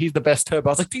weekend that he's the best Turbo.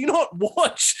 I was like, do you not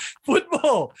watch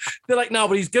football? They're like, no,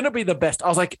 but he's going to be the best. I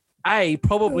was like, A,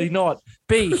 probably not.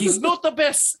 B, he's not the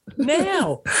best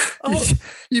now.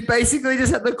 You basically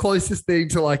just had the closest thing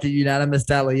to like a unanimous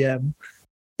Dally M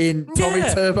in Tommy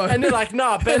Turbo. And they're like,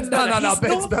 nah, Ben's better. No,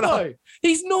 Ben's better. Though.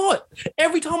 He's not.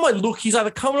 Every time I look, he's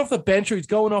either coming off the bench or he's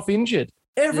going off injured.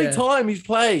 Every time he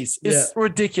plays. It's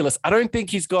ridiculous. I don't think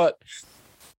he's got...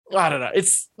 I don't know.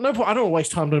 It's no point. I don't want to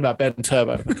waste time talking about Ben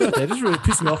Turbo. God, they're just really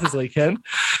pissing me off this weekend.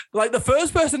 Like, the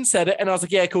first person said it, and I was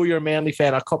like, yeah, cool, you're a Manly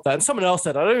fan. I copped that. And someone else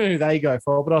said, I don't know who they go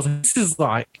for, but I was like, this is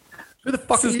like, who the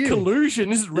fuck this are is you? collusion.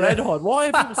 This is red hot. Why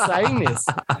are people saying this?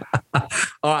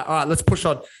 All right. Let's push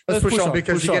on. Let's push on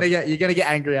because you're gonna get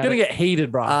angry. You're gonna get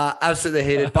heated, bro. Absolutely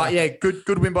heated. But yeah,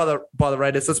 good win by the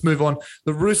Raiders. Let's move on.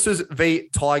 The Roosters v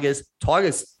Tigers.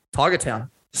 Tiger Town.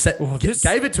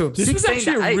 Gave it to him. This was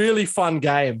actually a really fun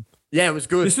game. Yeah, it was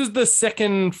good. This was the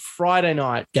second Friday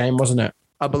night game, wasn't it?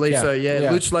 I believe so.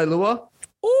 Yeah. Luch Leilua.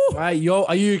 Ooh. Hey,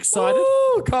 are you excited?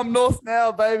 Ooh, come north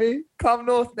now, baby. Come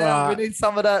north now. Right. We need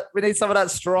some of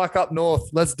that strike up north.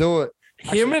 Let's do it.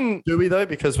 Do we though?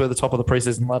 Because we're the top of the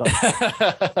preseason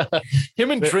ladder.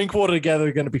 Him and Drinkwater together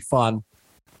are going to be fun.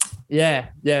 Yeah,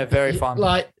 very fun.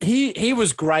 Like he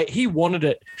was great. He wanted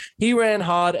it. He ran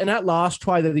hard, and that last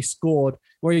try that he scored,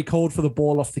 where he called for the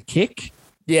ball off the kick.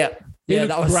 Yeah. He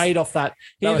looked great off that.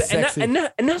 And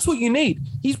that's what you need.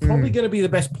 He's probably going to be the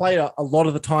best player a lot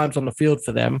of the times on the field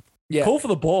for them. Yeah. Call for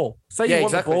the ball. Say you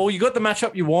want the ball. You got the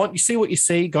matchup you want. You see what you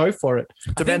see. Go for it.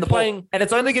 Defend the ball. And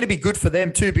it's only going to be good for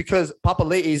them too because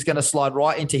Papali'i is going to slide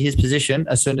right into his position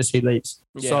as soon as he leaves.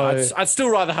 Yeah, so I'd still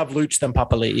rather have Luch than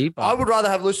Papali'i. I would rather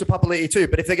have Luch than Papali'i too.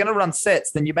 But if they're going to run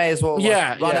sets, then you may as well run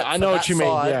it. I know what you mean.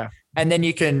 Yeah. And then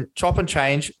you can chop and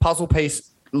change. Puzzle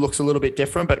piece looks a little bit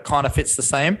different, but kind of fits the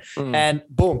same. And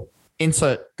boom,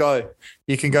 insert, go.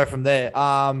 You can go from there.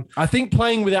 I think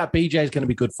playing without BJ is going to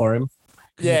be good for him.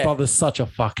 His brother's such a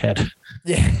fuckhead.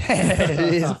 Yeah,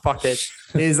 he is a fuckhead.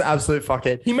 He is an absolute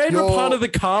fuckhead. He made Rapana the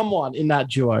calm one in that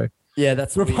duo. Yeah,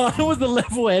 that's Rapana was the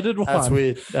level-headed one. That's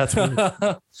weird.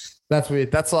 That's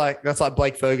weird. That's like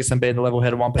Blake Ferguson being the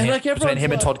level-headed one between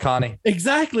him and Todd Carney.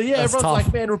 Exactly. Yeah, that's everyone's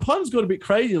tough. like, man, Rapana's got a bit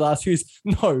crazy last year.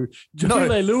 No, Joey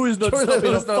Leilua is not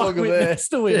stopping a fuck with next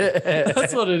to him. Yeah.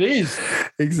 That's what it is.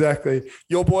 Exactly.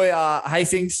 Your boy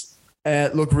Hastings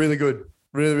looked really good.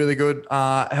 Really, really good.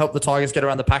 Helped the Tigers get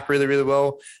around the pack really, really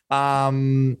well.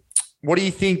 What do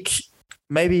you think?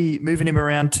 Maybe moving him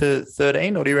around to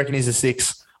 13, or do you reckon he's a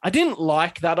 6? I didn't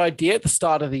like that idea at the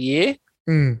start of the year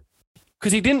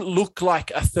because he didn't look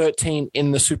like a 13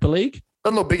 in the Super League.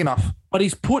 Doesn't look big enough. But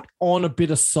he's put on a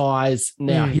bit of size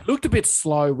now. He looked a bit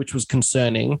slow, which was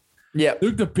concerning. Yeah.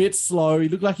 Looked a bit slow. He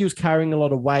looked like he was carrying a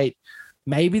lot of weight.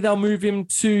 Maybe they'll move him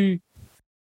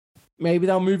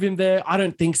there. I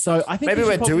don't think so. I think maybe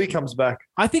when Dewey comes back.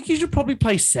 I think he should probably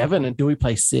play 7 and Dewey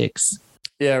play 6.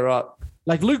 Yeah, right.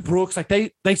 Like Luke Brooks, like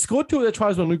they scored 2 of their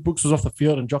tries when Luke Brooks was off the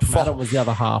field and Jock Madden was the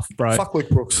other half, bro. Fuck Luke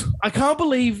Brooks. I can't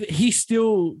believe he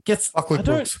still gets. Fuck Luke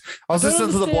Brooks. I was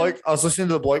listening to the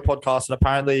bloke podcast, and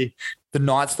apparently the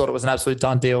Knights thought it was an absolute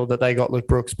done deal that they got Luke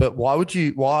Brooks. But why would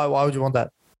you want that?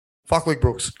 Fuck Luke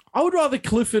Brooks. I would rather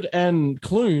Clifford and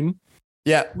Clune.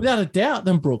 Yeah, without a doubt,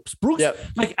 than Brooks. Brooks,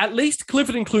 like at least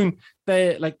Clifford and Clune,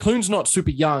 they're like Clune's not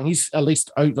super young. He's at least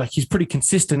like he's pretty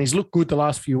consistent. He's looked good the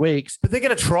last few weeks. But they're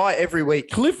going to try every week.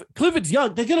 Clifford's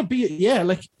young. They're going to be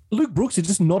like Luke Brooks is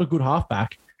just not a good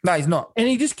halfback. No, he's not. And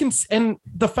he just can. And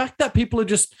the fact that people are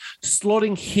just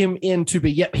slotting him in to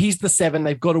be, he's the 7.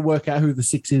 They've got to work out who the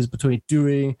 6 is between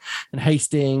Dewey and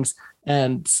Hastings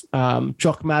and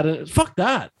Jock Madden. Fuck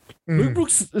that. Luke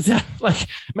Brooks is like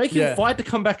make him fight to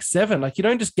come back 7. Like you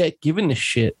don't just get given this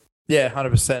shit. Yeah,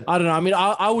 100%. I don't know. I mean,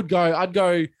 I'd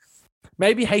go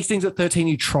maybe Hastings at 13.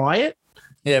 You try it.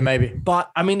 Yeah, maybe. But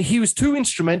I mean, he was too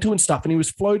instrumental and stuff, and he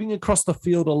was floating across the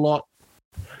field a lot.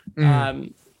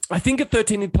 I think at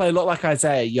 13 he'd play a lot like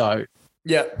Isaiah Yeo.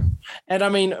 Yeah. And I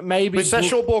mean, maybe Which that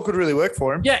short ball could really work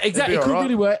for him. Yeah, exactly. It It'd be could all right.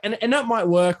 really work. And that might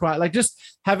work, right? Like just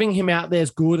having him out there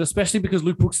is good, especially because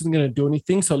Luke Brooks isn't going to do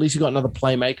anything. So at least you got another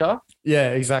playmaker.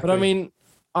 Yeah, exactly. But I mean,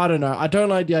 I don't know. I don't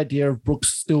like the idea of Brooks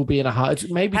still being a hard.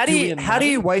 Maybe how do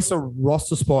you waste a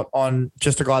roster spot on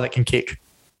just a guy that can kick?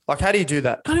 Like, how do you do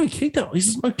that? Can't even kick that.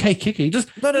 He's an okay kicker. He just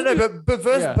No. But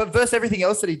versus everything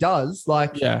else that he does,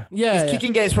 like, his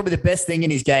kicking game is probably the best thing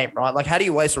in his game, right? Like, how do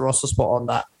you waste a roster spot on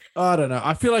that? I don't know.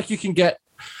 I feel like you can get.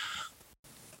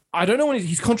 I don't know when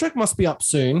his contract must be up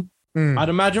soon. I'd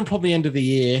imagine probably end of the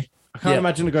year. I can't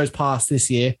imagine it goes past this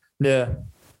year. Yeah,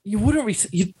 You wouldn't.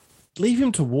 You'd leave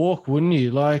him to walk, wouldn't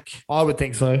you? Like, I would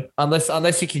think so.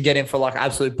 Unless you can get him for like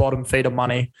absolute bottom feeder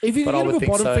money. if you But I can get him would a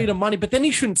think bottom so. feeder money, but then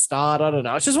he shouldn't start. I don't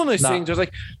know. It's just one of those No. things. It's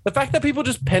like the fact that people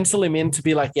just pencil him in to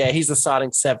be like, yeah, he's the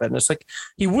starting 7. It's like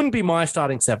he wouldn't be my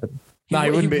starting 7. No,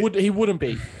 he wouldn't be. He wouldn't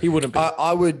be. He wouldn't be.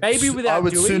 I would Maybe without I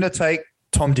would Dewey. sooner take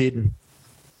Tom Dearden.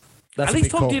 That's At a least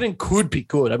big Tom call. Dearden could be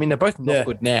good. I mean, they're both not Yeah.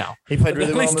 good now. He played But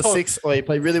really at well least on the Tom- 6. Or he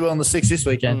played really well on the 6 this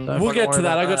weekend. Don't We'll fucking get to worry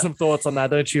that. about I got some thoughts on that.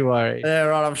 Don't you worry. Yeah,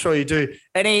 right. I'm sure you do.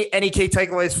 Any key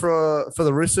takeaways for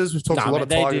the Roosters? We've talked Nah, a lot man, of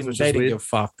they Tigers, didn't, which they is didn't weird. give a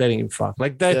fuck. They didn't give a fuck.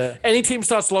 Like any team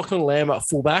starts Lachlan Lamb at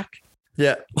fullback,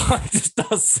 Yeah. just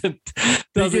doesn't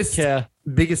Biggest- care.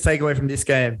 Biggest takeaway from this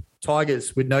game: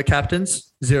 Tigers with no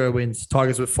captains, 0 wins.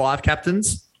 Tigers with 5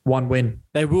 captains, 1 win.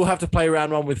 They will have to play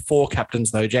round 1 with 4 captains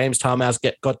though. James Tarmouse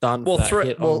got done. Well, for that 3.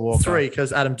 hit on Well, Walker. 3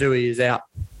 because Adam Dewey is out.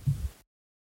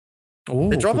 Ooh,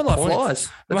 They're dropping good like point. flies.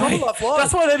 They're Mate, dropping like flies.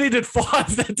 That's why they needed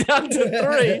 5. They're down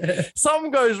to 3.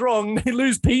 Something goes wrong. They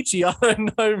lose Peachy. I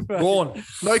don't know. Mate. Gone.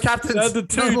 No captains. Down to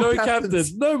 2. more No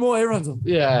captains. No more. Everyone's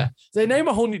yeah. They name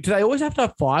a whole new. Do they always have to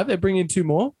have 5? They bring in 2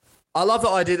 more. I love the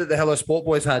idea that the Hello Sport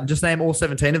Boys had. Just name all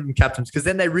 17 of them captains because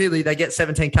then they get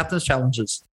 17 captains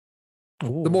challenges.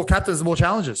 Ooh. The more captains, the more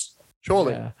challenges.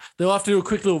 Surely. Yeah. They'll have to do a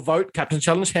quick little vote. Captain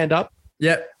challenge. Hand up.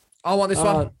 Yep. I want this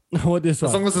one. I want this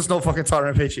As one. long as it's not fucking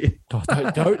Tyrone Peachy.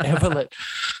 Don't ever let.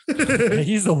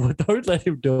 He's the one. Don't let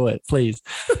him do it, please.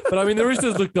 But I mean, the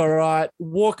Roosters looked all right.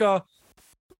 Walker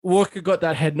got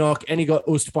that head knock, and he got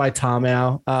oosted by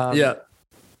Tarmow. Yeah.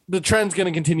 The trend's going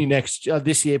to continue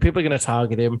this year. People are going to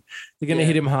target him. They're going to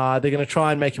hit him hard. They're going to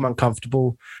try and make him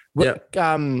uncomfortable. Yeah.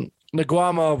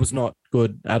 Nguama was not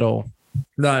good at all.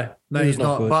 No, He's he's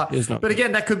not not. good. He's not But good.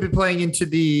 again, that could be playing into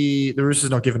the Roosters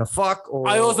not giving a fuck. Or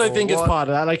I also think it's what. part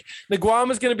of that. Like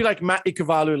Nguama's going to be like Matt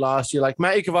Ikuvalu last year. Like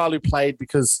Matt Ikuvalu played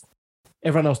because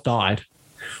everyone else died.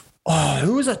 Oh,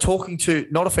 who was I talking to?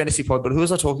 Not a fantasy pod, but who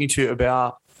was I talking to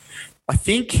about? I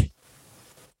think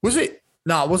was it?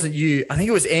 No, it wasn't you. I think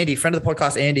it was Andy, friend of the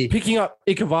podcast, Andy. Picking up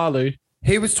Ikuvalu.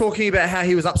 He was talking about how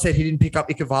he was upset he didn't pick up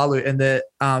Ikuvalu and that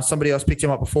somebody else picked him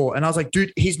up before. And I was like,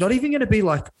 dude, he's not even going to be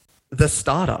like the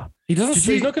starter. He doesn't. Did He's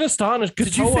you- not going to start.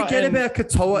 Did you forget about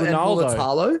Katoa and Ronaldo.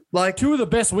 Mulatalo? Like, 2 of the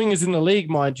best wingers in the league,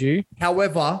 mind you.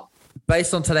 however,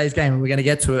 based on today's game, and we're going to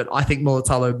get to it, I think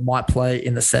Mulatalo might play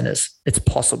in the centers. It's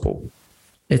possible.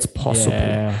 It's possible.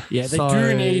 Yeah, they So-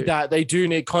 do need that. They do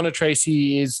need Connor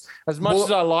Tracy. Is as much Well-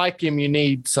 as I like him, you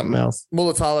need something else.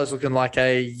 Mulatalo's looking like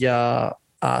a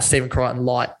Stephen Crichton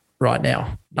light right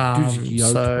now. Dude's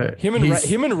yoked, So man.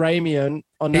 him and Ramy on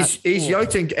that. he's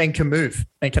yoked and can move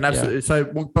and can absolutely. So,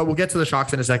 but we'll get to the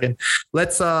Sharks in a second.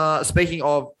 Let's. Speaking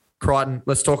of Crichton,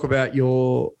 let's talk about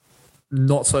your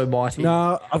not so mighty.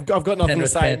 No, I've got nothing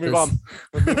Penrith to say. Move on.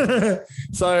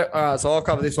 So I'll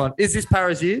cover this one. Is this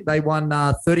Para's year? They won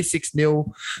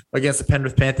 36-0 against the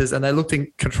Penrith Panthers, and they looked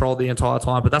in control the entire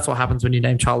time. But that's what happens when you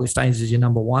name Charlie Staines as your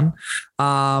number 1.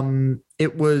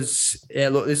 It was,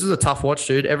 look, this is a tough watch,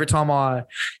 dude. Every time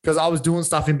because I was doing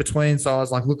stuff in between, so I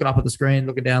was like looking up at the screen,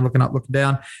 looking down, looking up, looking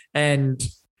down, and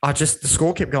the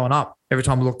score kept going up every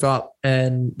time I looked up.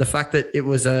 And the fact that it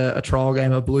was a trial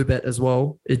game, a blue bet as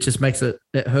well, it just makes it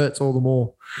hurts all the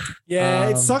more. Yeah,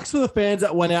 it sucks for the fans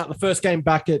that went out. The first game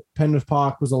back at Penrith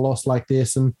Park was a loss like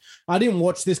this, and I didn't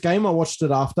watch this game. I watched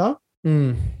it after.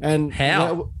 And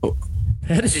How?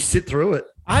 How did you sit through it?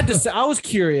 I had to say, I was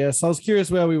curious. I was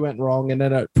curious where we went wrong, and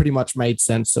then it pretty much made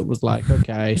sense. It was like,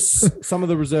 okay, some of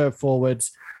the reserve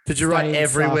forwards. Did you write Staines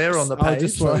everywhere sucks. on the I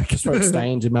page? just wrote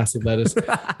Staines in massive letters.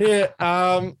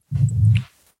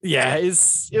 Yeah, it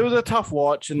was a tough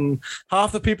watch, and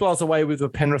half the people I was away with were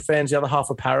Penrith fans, the other half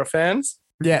were Para fans.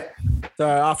 Yeah. So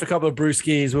after a couple of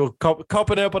brewskis, we'll cop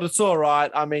it out, but it's all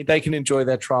right. I mean, they can enjoy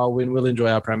their trial win. We'll enjoy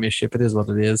our premiership. It is what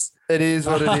it is. It is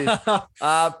what it is.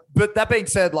 But that being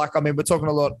said, like, I mean, we're talking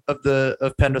a lot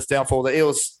of Penrith's downfall. The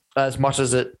Eels, as much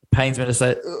as it pains me to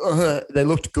say, they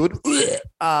looked good.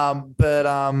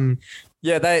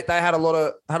 Yeah, they had a lot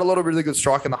of really good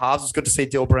strike in the halves. It's good to see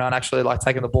Dill Brown actually like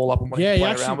taking the ball up and wanting to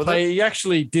play around with it. He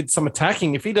actually did some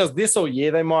attacking. If he does this all year,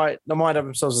 they might have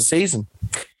themselves a season.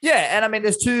 Yeah, and I mean,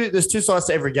 there's two sides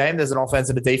to every game. There's an offense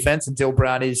and a defense, and Dill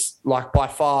Brown is like by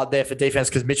far there for defense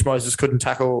because Mitch Moses couldn't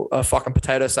tackle a fucking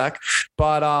potato sack.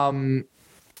 But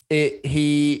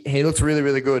he looks really,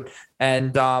 really good,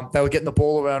 and they were getting the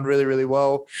ball around really, really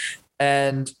well,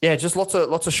 and yeah, just lots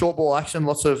of short ball action,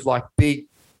 lots of like big,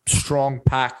 strong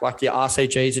pack like your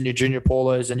RCGs and your Junior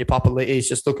Paulos and your Papali'is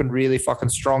just looking really fucking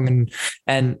strong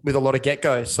and with a lot of get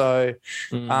go. So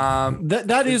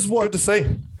that is what good to see.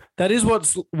 That is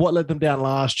what let them down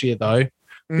last year though.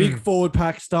 Big forward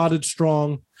pack started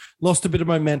strong, lost a bit of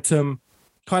momentum,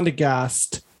 kind of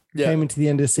gassed. Yeah. Came into the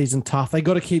end of the season tough. They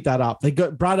got to keep that up.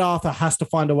 Brad Arthur has to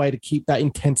find a way to keep that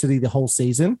intensity the whole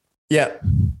season. Yeah.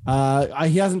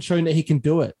 He hasn't shown that he can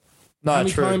do it. No, How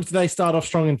many true. times do they start off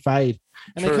strong and fade?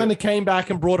 And True. they kind of came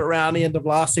back and brought it around the end of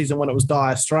last season when it was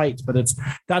dire straits. But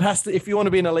if you want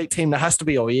to be an elite team, that has to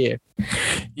be all year.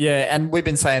 Yeah, and we've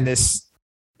been saying this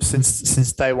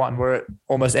since day one. We're at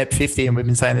almost EP 50, and we've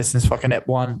been saying this since fucking EP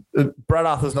 1. Brad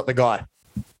Arthur's not the guy.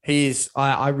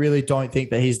 I really don't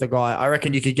think that he's the guy. I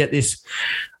reckon you could get this.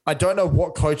 I don't know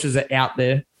what coaches are out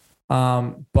there,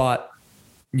 but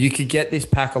you could get this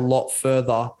pack a lot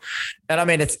further. And I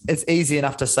mean, it's easy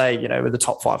enough to say, with a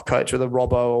top 5 coach, with a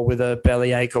Robbo or with a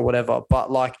Bellyache or whatever.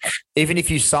 But like, even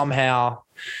if you somehow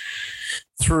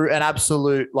through an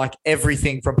absolute, like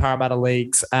everything from Parramatta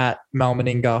Leagues at Mal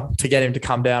Meninga to get him to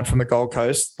come down from the Gold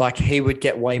Coast, like he would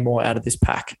get way more out of this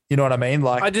pack. You know what I mean?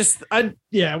 Like, and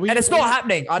it's not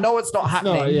happening. I know it's not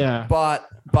happening. No, yeah. But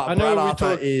Brad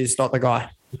Arthur is not the guy.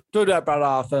 Do that, Brad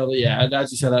Arthur. Yeah, and as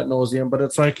you said, ad nauseum. But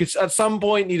it's like at some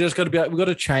point you just got to be like, we've got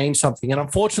to change something. And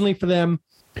unfortunately for them,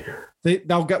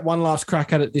 they'll get one last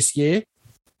crack at it this year.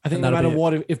 I think no matter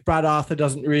what, if Brad Arthur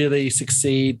doesn't really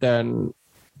succeed, then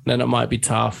it might be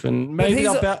tough. And maybe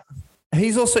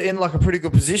he's also in like a pretty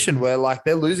good position where like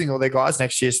they're losing all their guys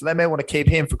next year, so they may want to keep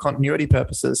him for continuity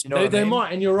purposes. You know, they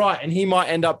might, and you're right. And he might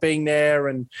end up being there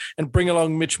and bring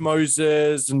along Mitch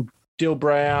Moses and Dill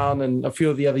Brown and a few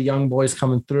of the other young boys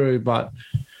coming through. But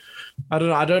I don't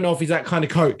know. I don't know if he's that kind of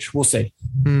coach. We'll see.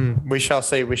 We shall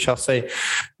see. We shall see.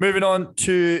 Moving on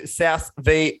to South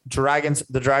v Dragons.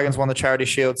 The Dragons won the Charity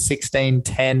Shield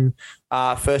 16-10.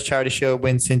 First Charity Shield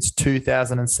win since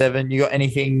 2007. You got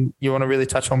anything you want to really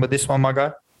touch on with this one, my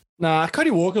guy? Nah,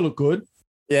 Cody Walker looked good.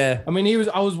 Yeah. I mean,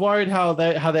 I was worried how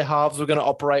their halves were going to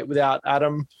operate without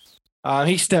Adam.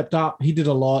 He stepped up. He did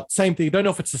a lot. Same thing. Don't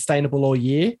know if it's sustainable all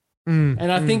year.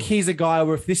 And I think he's a guy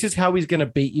where if this is how he's going to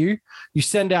beat you, you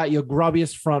send out your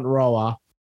grubbiest front rower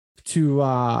to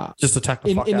just attack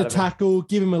the fuck in out the of tackle,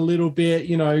 give him a little bit,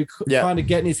 kind of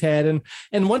get in his head.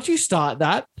 And once you start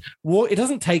that, it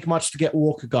doesn't take much to get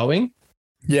Walker going.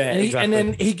 Yeah, exactly. And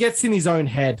then he gets in his own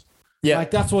head. Yeah.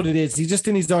 Like that's what it is. He's just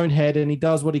in his own head and he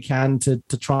does what he can to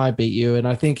try and beat you. And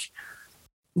I think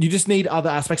you just need other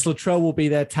aspects. Latrell will be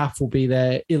there. Taff will be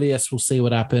there. Ilias will see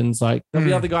what happens. Like there'll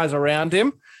be other guys around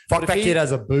him. Fuck, that kid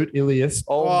has a boot, Ilias.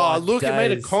 Oh look, it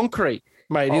made of concrete,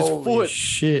 mate. His foot.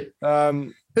 Shit.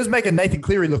 He was making Nathan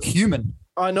Cleary look human.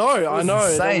 I know.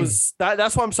 Insane.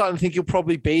 That's why I'm starting to think he'll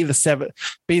probably be the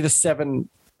seven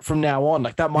from now on.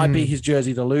 Like that might be his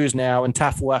jersey to lose now, and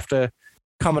Taff will have to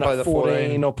come in at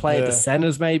 14 or play at the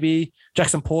centers maybe.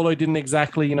 Jackson Paulo didn't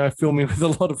exactly, fill me with a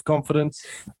lot of confidence.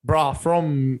 Bruh,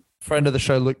 from friend of the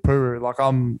show, Luke Puru, like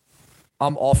I'm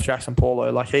off Jackson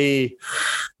Paulo. Like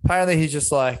apparently he's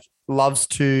just like loves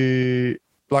to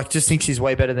just thinks he's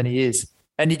way better than he is.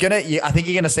 And I think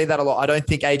you're gonna see that a lot. I don't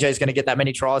think AJ is gonna get that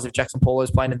many tries if Jackson Paulo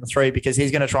is playing in the 3 because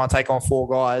he's gonna try and take on 4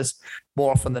 guys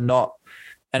more often than not.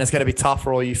 And it's going to be tough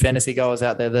for all you fantasy goers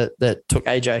out there that took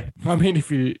AJ. I mean,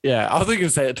 I was going to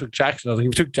say it took Jackson. I was like,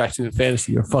 if you took Jackson in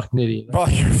fantasy, you're a fucking idiot. Oh,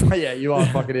 you are a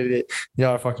fucking idiot. You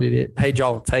are a fucking idiot. Hey,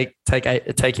 Joel, take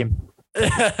him.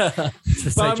 But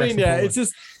I mean, it's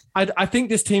just, I think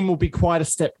this team will be quite a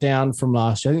step down from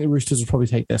last year. I think the Roosters will probably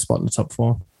take their spot in the top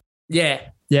 4. Yeah,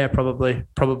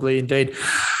 probably indeed.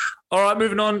 All right,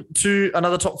 moving on to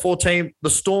another top 4 team, the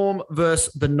Storm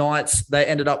versus the Knights. They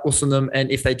ended up whistling them, and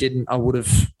if they didn't, I would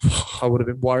have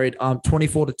been worried.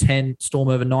 24-10 Storm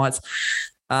over Knights.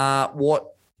 What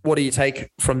do you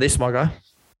take from this, my guy?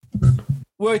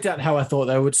 Worked out how I thought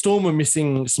they would. Storm were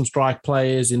missing some strike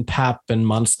players in Pap and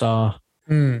Munster.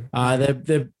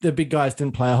 Their big guys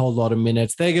didn't play a whole lot of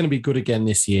minutes. They're going to be good again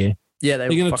this year. Yeah, they're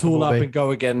going to tool up and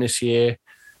go again this year.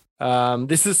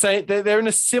 This is saying they're in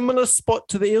a similar spot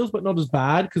to the Eels, but not as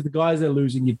bad because the guys they're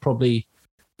losing, you'd probably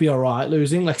be all right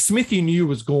losing. Like Smith, you knew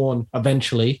was gone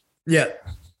eventually. Yeah.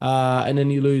 And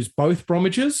then you lose both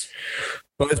Bromwiches.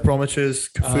 Both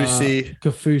Bromwiches, Kafusi.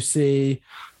 Kafusi.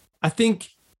 I think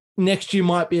next year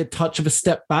might be a touch of a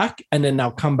step back, and then they'll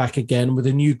come back again with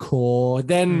a new core.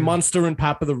 Then Munster and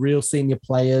Pap are the real senior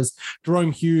players.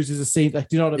 Jerome Hughes is a senior. Like,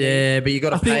 do you know what I mean? Yeah, but you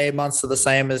got to pay Munster the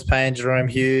same as paying Jerome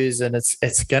Hughes, and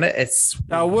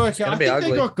they'll work out. I think ugly.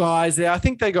 they got guys there. I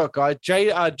think they got guys.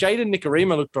 Jaden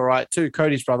Nikarima looked all right too.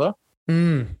 Cody's brother.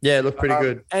 Yeah, it looked pretty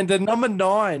good. And the number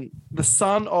 9, the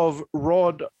son of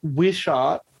Rod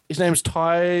Wishart. His name's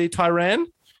Tyran.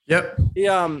 Yep. He,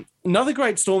 another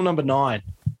great Storm number 9.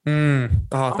 Oh,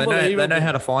 they know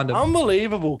how to find them.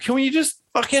 Unbelievable. Can we just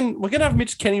we're going to have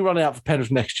Mitch Kenny run out for Penrith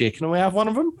next year. Can we have one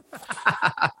of them?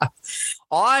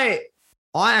 I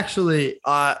actually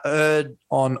heard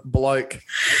on Bloke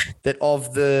that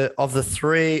of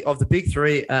the big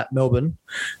 3 at Melbourne,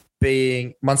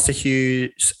 being Munster,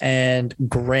 Hughes and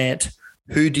Grant,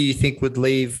 who do you think would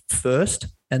leave first?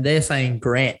 And they're saying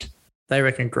Grant. They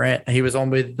reckon Grant. He was on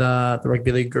with the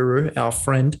Rugby League Guru, our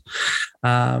friend.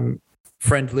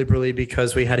 Friend liberally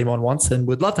because we had him on once and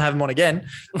would love to have him on again.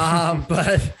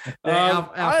 But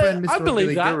our friend, Mr. I believe Rugby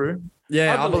League that. Guru.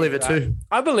 Yeah, I believe it too.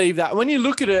 I believe that. When you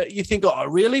look at it, you think, oh,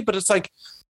 really? But it's like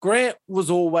Grant was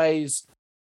always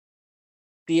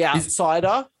the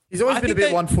outsider. He's always been a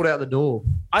bit 1 foot out the door.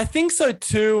 I think so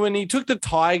too. And he took the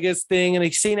Tigers thing and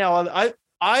he's seen how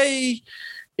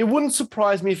it wouldn't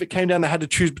surprise me if it came down they had to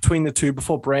choose between the two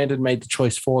before Brandon made the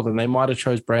choice for them. They might have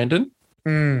chose Brandon.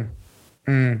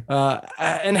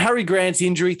 And Harry Grant's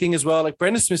injury thing as well. Like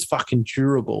Brandon Smith's fucking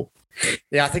durable.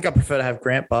 Yeah, I think I prefer to have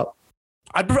Grant, but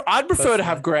I'd prefer to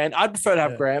have Grant. I'd prefer to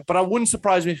have Grant, but I wouldn't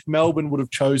surprise me if Melbourne would have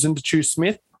chosen to choose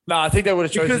Smith. No, I think they would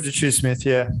have chosen to choose Smith.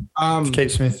 Yeah, to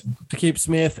keep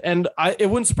Smith. And it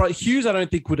wouldn't surprise Hughes. I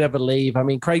don't think would ever leave. I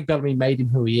mean, Craig Bellamy made him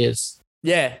who he is.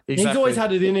 Yeah, exactly. He's always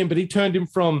had it in him, but he turned him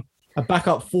from a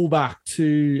backup fullback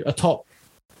to a top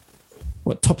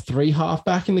 3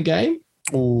 halfback in the game.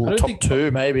 Oh, top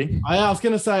 2 maybe. I was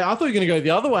going to say, I thought you were going to go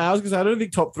the other way. I was going to say, I don't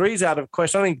think top 3 is out of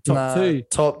question. I think top 2.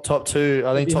 Top 2.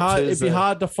 I think top 2 It'd be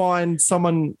hard to find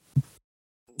someone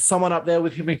up there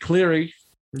with him and Cleary.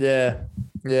 Yeah,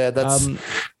 that's.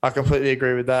 I completely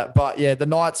agree with that. But yeah, the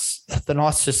Knights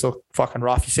just look fucking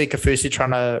rough. You see Kafusi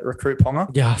trying to recruit Ponga.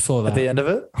 Yeah, I saw that at the end of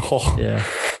it. Oh, yeah,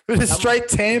 it was straight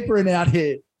tampering out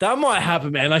here. That might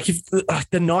happen, man. Like if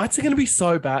the Knights are going to be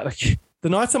so bad, like. The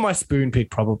Knights are my spoon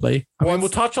pick, probably. I mean, we'll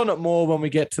touch on it more when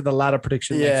we get to the ladder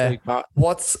prediction next week. But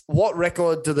what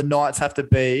record do the Knights have to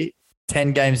be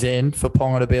 10 games in for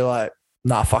Ponga to be like,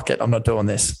 nah, fuck it, I'm not doing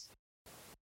this?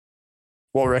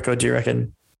 What record do you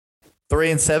reckon?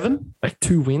 3-7? Like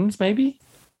 2 wins, maybe?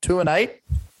 2-8?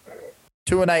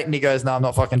 2-8, and he goes, nah, I'm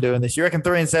not fucking doing this. You reckon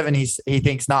 3-7? He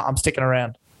thinks, nah, I'm sticking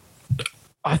around.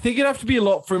 I think it'd have to be a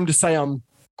lot for him to say I'm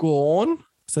gone.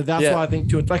 So that's why I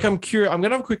think like I'm curious. I'm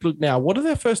going to have a quick look now. What are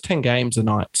their first 10 games the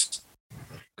Knights?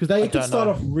 Because they could start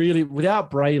off really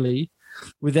without Brayley,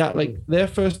 without like their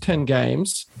first 10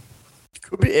 games.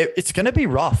 It's going to be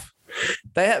rough.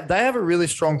 They have a really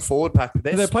strong forward pack.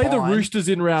 They play the Roosters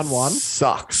in round 1.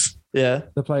 Sucks. Yeah.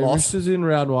 They play Roosters in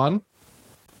round 1.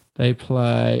 They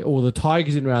play the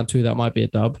Tigers in round 2. That might be a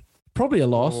dub. Probably a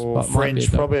loss. But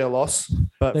Fringe, probably a loss.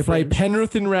 But they play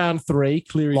Penrith in round 3.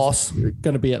 Cleary's loss.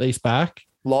 Going to be at least back.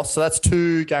 Loss. So that's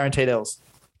 2 guaranteed L's.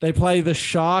 They play the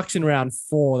Sharks in round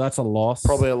 4. That's a loss.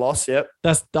 Probably a loss, yep.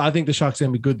 I think the Sharks are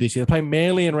going to be good this year. They play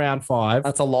Manly in round 5.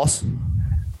 That's a loss.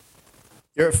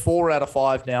 You're at 4 out of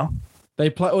 5 now. They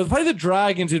play the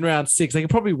Dragons in round 6. They can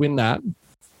probably win that.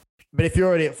 But if you're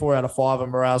already at 4 out of 5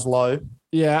 and morale's low.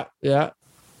 Yeah.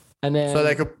 And then so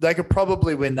they could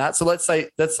probably win that. So let's say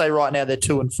right now they're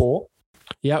 2-4.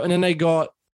 Yeah, and then they got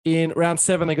in round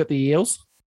 7 they got the Eels.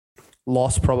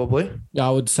 Loss probably. Yeah, I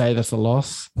would say that's a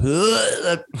loss.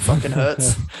 That fucking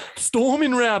hurts. Storm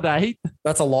in round 8.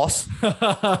 That's a loss. You're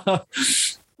at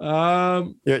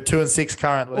 2-6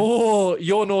 currently. Oh,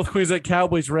 your North Queensland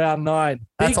Cowboys round 9.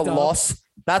 That's a loss.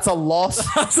 That's a loss.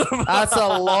 That's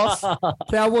a loss.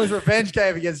 Cowboys revenge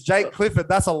game against Jake Clifford.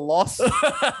 That's a loss.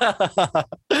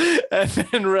 And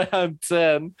then round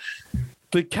 10.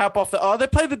 The cap off they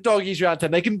play the Doggies round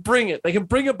 10. They can bring it. They can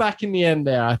bring it back in the end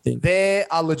there, I think. There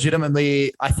are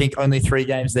legitimately, I think, only 3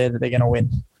 games there that they're going to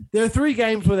win. There are 3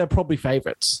 games where they're probably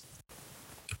favourites.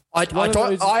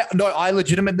 I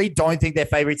legitimately don't think they're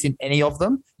favourites in any of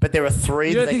them, but there are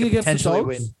 3 that they could potentially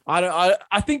win. I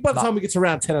think by the time we get to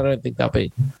round 10, I don't think they'll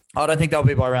be. I don't think they'll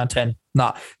be by round 10.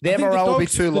 Nah. Their morale will be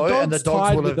too low and the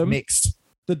Dogs will have mixed.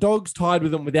 The Dogs tied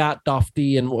with them without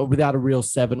Dufty and without a real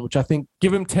 7, which I think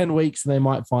give them 10 weeks and they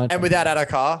might find. And without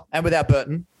Adokar and without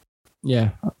Burton.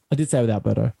 Yeah, I did say without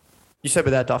Berto. You said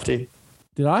without Dufty.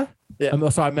 Did I? Yeah.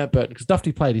 I'm sorry, I meant Burton because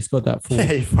Dufty played. He scored that 4.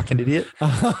 Yeah, you fucking idiot.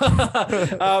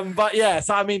 But yeah,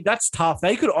 so I mean that's tough.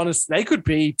 They could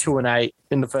be 2-8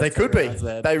 in the first. They could be.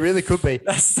 They really could be.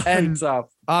 That's so And tough.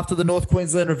 after the North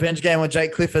Queensland revenge game on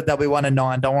Jake Clifford, they'll be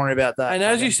 1-9. Don't worry about that. And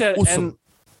as you said, Awesome. and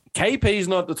KP's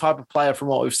not the type of player from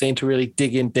what we've seen to really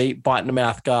dig in deep, bite in the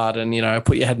mouth guard, and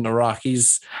put your head in the rock.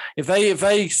 If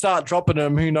they start dropping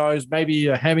him, who knows? Maybe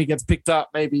a hammy gets picked up.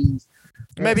 Maybe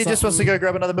Maybe he just wants to go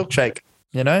grab another milkshake.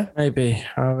 Maybe.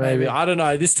 I don't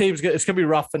know. This team's it's gonna be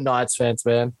rough for Knights fans,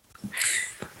 man.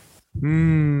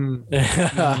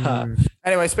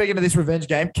 Anyway, speaking of this revenge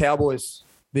game, Cowboys,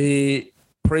 the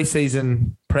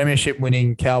preseason premiership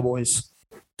winning Cowboys,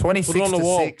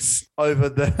 26-6 over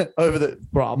the.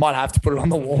 Bro, I might have to put it on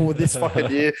the wall with this fucking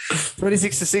year.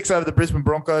 26-6 over the Brisbane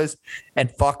Broncos,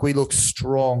 and fuck, we look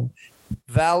strong.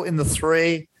 Val in the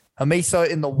 3. Hamiso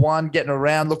in the 1, getting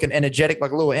around, looking energetic like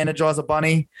a little Energizer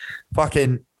bunny.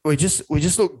 Fucking, we just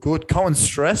look good. Cohen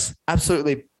Stress,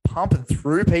 absolutely pumping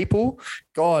through people.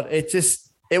 God, it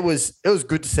was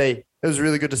good to see. It was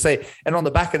really good to see. And on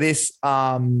the back of this,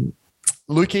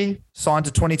 Lukey signed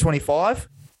to 2025.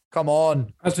 Come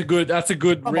on. That's a good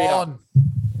Come re-up. on.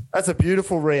 That's a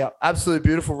beautiful re-up. Absolutely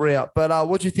beautiful re-up. But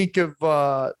what do you think of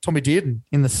Tommy Dearden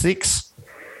in the 6?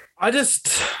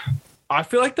 I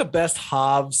feel like the best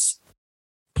halves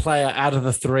player out of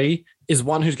the 3 is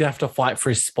one who's going to have to fight for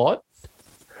his spot.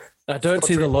 I don't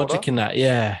see the logic in that.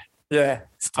 Yeah. Yeah.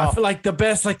 I feel like the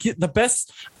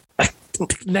best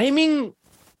naming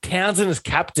Townsend as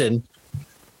captain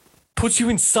puts you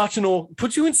in such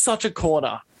a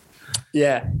corner.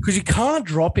 Yeah. Because you can't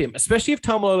drop him, especially if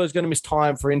Tamalolo is going to miss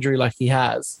time for injury like he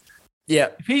has. Yeah.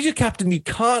 If he's your captain, you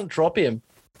can't drop him.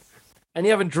 And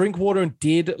you haven't Drinkwater and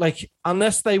Dearden,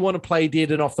 unless they want to play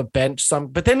Dearden off the bench.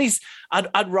 But then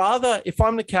I'd rather, if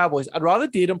I'm the Cowboys, I'd rather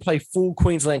Dearden play full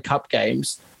Queensland Cup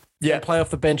games. Yeah. And play off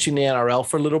the bench in the NRL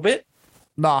for a little bit.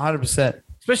 No, 100%.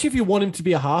 Especially if you want him to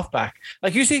be a halfback.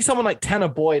 Like you see someone like Tanner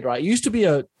Boyd, right? He was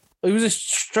an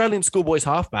Australian schoolboys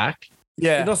halfback.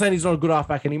 Yeah. I'm not saying he's not a good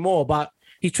halfback anymore, but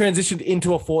he transitioned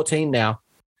into a 14 now.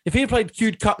 If he had played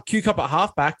Q Cup at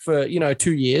halfback for,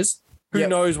 2 years, who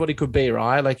knows what he could be,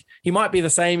 right? Like he might be the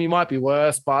same, he might be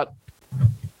worse, but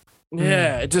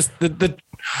yeah, just the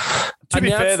To be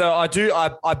fair though,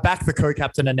 I back the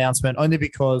co-captain announcement only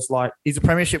because he's a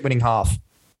premiership winning half.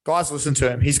 Guys, listen to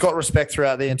him. He's got respect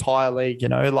throughout the entire league,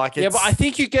 but I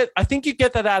think you get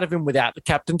that out of him without the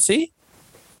captaincy.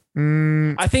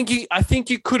 I think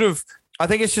you could have. I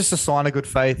think it's just a sign of good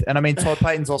faith. And I mean, Todd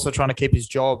Payton's also trying to keep his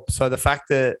job. So the fact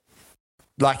that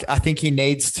I think he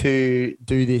needs to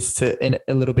do this in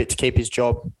a little bit to keep his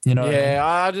job, Yeah,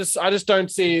 I just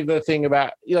don't see the thing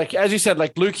about, as you said,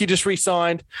 Lukey just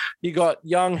re-signed. You got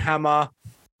young Hammer,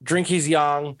 Drinky's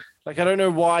young. I don't know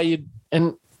why you'd,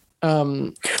 and I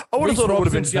would have thought it would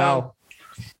have been Val.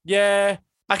 Yeah,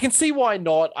 I can see why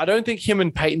not. I don't think him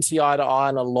and Peyton see eye to eye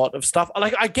on a lot of stuff.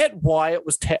 I get why it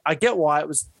was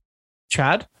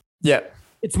Chad. Yeah.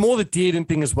 It's more the Dearden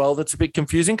thing as well that's a bit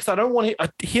confusing because I don't want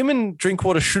him and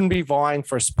Drinkwater shouldn't be vying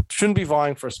for a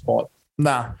spot.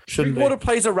 Nah, shouldn't Drinkwater be.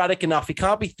 plays erratic enough. He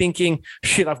can't be thinking,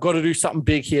 shit, I've got to do something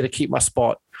big here to keep my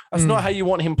spot. That's not how you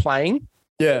want him playing.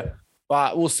 Yeah.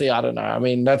 But we'll see. I don't know. I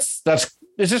mean, this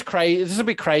is crazy. This is a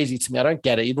bit crazy to me. I don't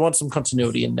get it. You'd want some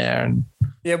continuity in there. And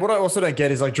yeah, what I also don't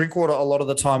get is Drinkwater a lot of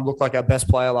the time looked like our best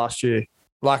player last year.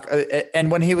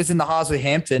 And when he was in the halves with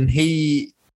Hampton,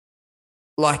 he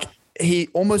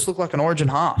almost looked like an Origin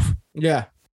half. Yeah.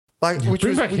 Which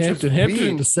was Hampton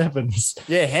in the 7s.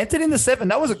 Yeah, Hampton in the 7.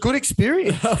 That was a good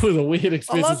experience. That was a weird experience.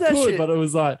 I love that shit. But it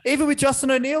was even with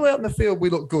Justin O'Neill out in the field, we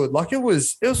looked good. It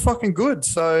was fucking good.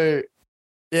 So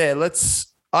yeah,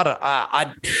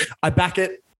 I back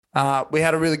it. We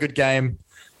had a really good game,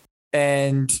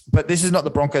 but this is not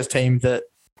the Broncos team that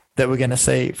we're going to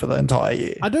see for the entire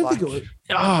year. I don't think it was.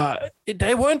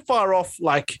 They weren't far off.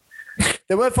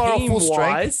 They weren't far off full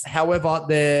Team-wise. strength. However,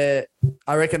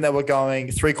 I reckon they were going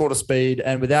 3/4 speed,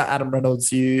 and without Adam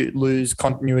Reynolds, you lose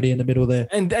continuity in the middle there.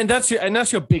 And that's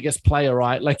your biggest player,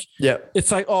 right? Yeah,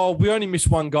 it's we only miss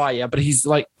one guy, yeah, but he's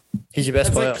he's your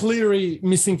best player. Clearly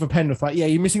missing for Penrith. Yeah,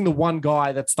 you're missing the one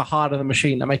guy that's the heart of the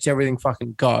machine that makes everything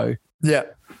fucking go. Yeah,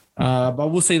 but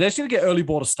we'll see. They're just gonna get early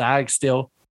ball to Stags still.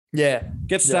 Yeah,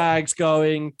 get Stags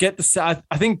going.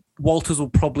 I think Walters will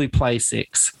probably play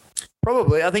 6.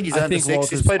 Probably. I think he's earned the 6.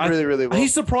 He's played really, really well. He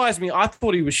surprised me. I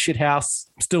thought he was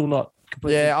shithouse. Still not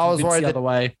completely. Yeah, I was worried the other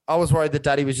way. I was worried that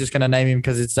Daddy was just going to name him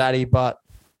because it's Daddy, but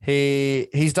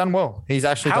He's done well. He's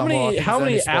actually done well. I think How he's earned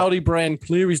many his spot. Audi brand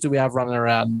Clearys do we have running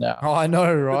around now? Oh, I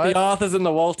know, right? The Arthurs and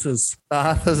the Walters. The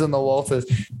Arthurs and the Walters.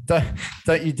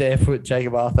 Don't you dare put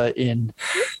Jacob Arthur in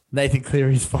Nathan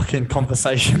Cleary's fucking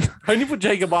conversation. Only put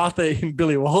Jacob Arthur in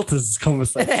Billy Walters'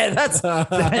 conversation. Yeah, that's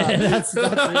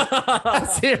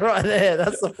it right there.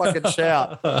 That's the fucking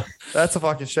shout. That's a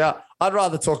fucking shout. I'd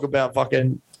rather talk about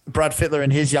fucking Brad Fittler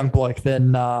and his young bloke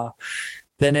than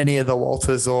any of the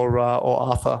Walters or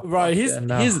Arthur. Right,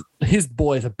 his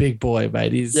boy's a big boy,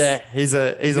 mate. He's a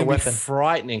weapon.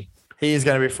 Frightening. He is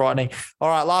going to be frightening. All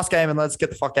right, last game, and let's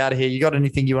get the fuck out of here. You got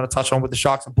anything you want to touch on with the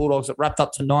Sharks and Bulldogs that wrapped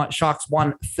up tonight? Sharks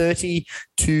won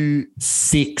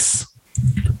 30-6.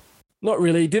 Not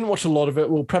really. Didn't watch a lot of it.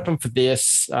 We'll prep them for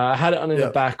this. Had it on in the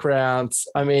background.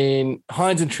 I mean,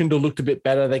 Hines and Trindle looked a bit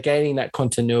better. They're gaining that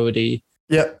continuity.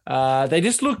 Yeah. They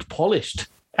just looked polished.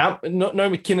 No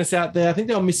McInnes out there. I think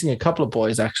they were missing a couple of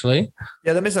boys, actually.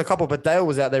 Yeah, they're missing a couple, but Dale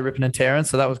was out there ripping and tearing,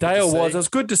 so that was good to see. It was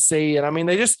good to see. And I mean,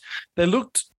 they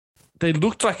looked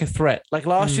like a threat. Like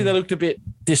last year, they looked a bit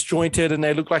disjointed and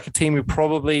they looked like a team who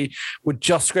probably would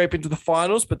just scrape into the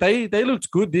finals, but they looked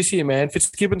good this year, man.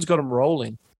 Fitzgibbon's got them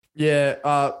rolling.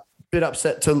 Yeah, bit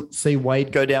upset to see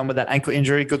Wade go down with that ankle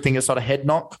injury. Good thing it's not a head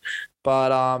knock, but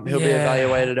he'll be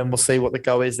evaluated and we'll see what the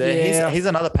go is there. Yeah. He's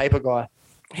another paper guy.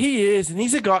 He is, and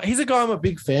he's a guy I'm a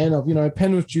big fan of. You know,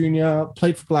 Penrith Junior,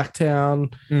 played for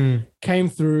Blacktown, came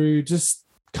through, just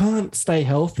can't stay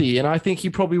healthy. And I think he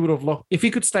probably would have if he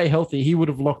could stay healthy, he would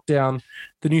have locked down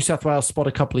the New South Wales spot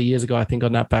a couple of years ago, I think,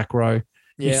 on that back row.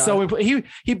 Yeah. So he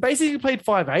basically played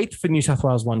 5'8" for New South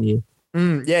Wales one year.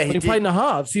 He played in the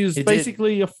halves. He was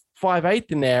basically a 5'8"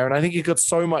 in there, and I think he got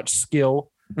so much skill.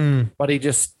 But he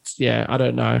just, I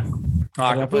don't know.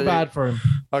 I feel bad for him.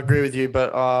 I agree with you,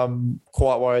 but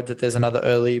quite worried that there's another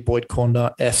early Boyd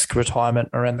Corner-esque retirement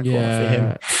around the corner for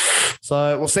him.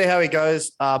 So we'll see how he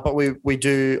goes, but we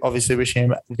do obviously wish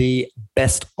him the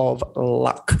best of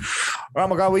luck. All right,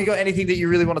 my guy, well, you got anything that you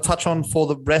really want to touch on for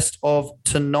the rest of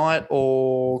tonight,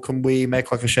 or can we make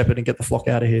like a shepherd and get the flock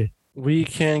out of here? We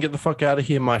can get the fuck out of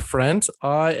here, my friend.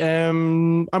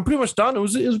 I'm pretty much done. It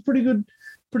was a pretty good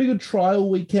trial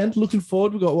weekend. Looking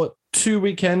forward. We've got 2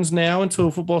 weekends now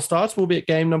until football starts. We'll be at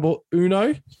game number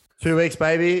uno. 2 weeks,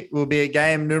 baby. We'll be at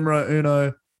game numero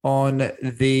uno on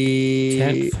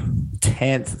the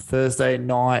 10th Thursday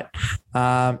night.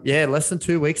 Less than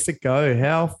 2 weeks to go.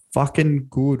 How fucking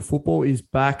good. Football is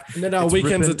back. And then our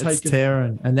weekends are taken.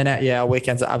 Tearing. And then our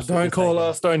weekends are absolutely Don't call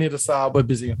us. Don't hit us up. We're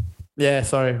busy. Yeah,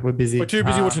 sorry. We're busy. We're too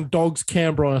busy watching Dogs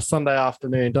Canberra on a Sunday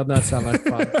afternoon. Doesn't that sound like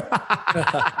fun?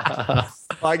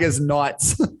 Tigers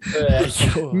Knights.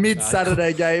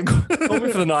 Mid-Saturday game. Call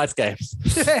me for the Knights games.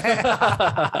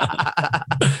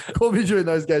 Call me during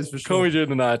those games for sure. Call me during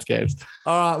the Knights games.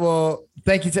 All right. Well,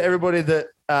 thank you to everybody that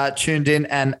tuned in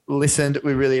and listened.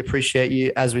 We really appreciate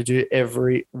you, as we do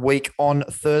every week. On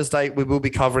Thursday, we will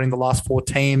be covering the last 4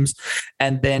 teams,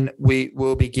 and then we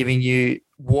will be giving you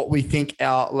what we think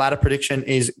our ladder prediction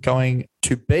is going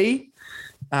to be.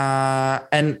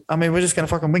 And I mean, we're just going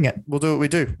to fucking wing it. We'll do what we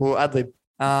do. We'll ad-lib.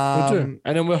 We'll do.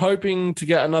 And then we're hoping to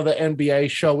get another NBA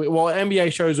show. Well,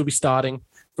 NBA shows will be starting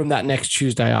from that next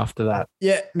Tuesday after that.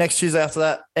 Yeah, next Tuesday after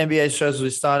that, NBA shows will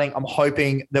be starting. I'm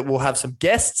hoping that we'll have some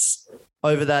guests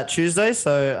over that Tuesday.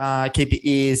 So keep your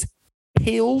ears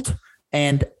peeled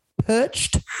and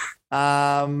perched.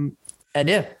 And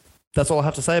yeah, that's all I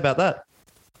have to say about that.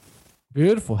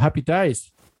 Beautiful. Happy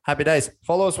days. Happy days.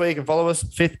 Follow us where you can follow us.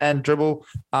 Fifth and Dribble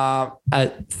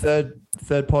at third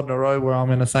pod in a row, where I'm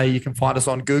going to say you can find us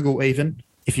on Google even.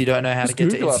 If you don't know how to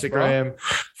get Google to Instagram,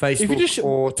 Facebook,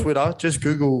 or Twitter, just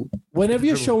Google. Whenever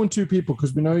you're showing 2 people,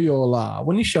 because we know you're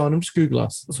when you're showing them, just Google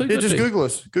us. Just Google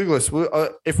us. Google us.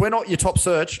 If we're not your top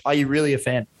search, are you really a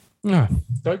fan? No.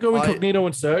 Don't go incognito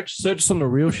and search. Search us on the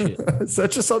real shit.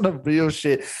 Search us on the real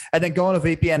shit. And then go on a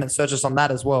VPN and search us on that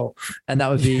as well. And that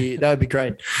would be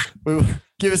great.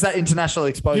 Give us that international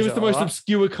exposure. Give us the most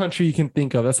obscure country you can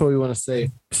think of. That's what we want to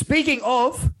see. Speaking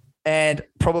of, and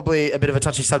probably a bit of a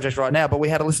touchy subject right now, but we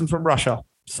had a listen from Russia.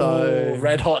 So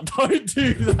red hot. Don't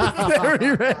do that.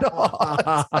 Very red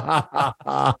hot.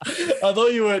 I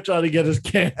thought you weren't trying to get us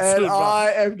cancelled. And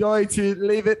I am going to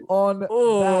leave it on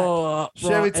that.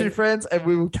 Share with 2 friends, and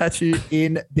we will catch you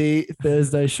in the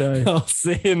Thursday show. I'll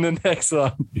see you in the next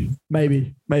one.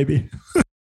 Maybe.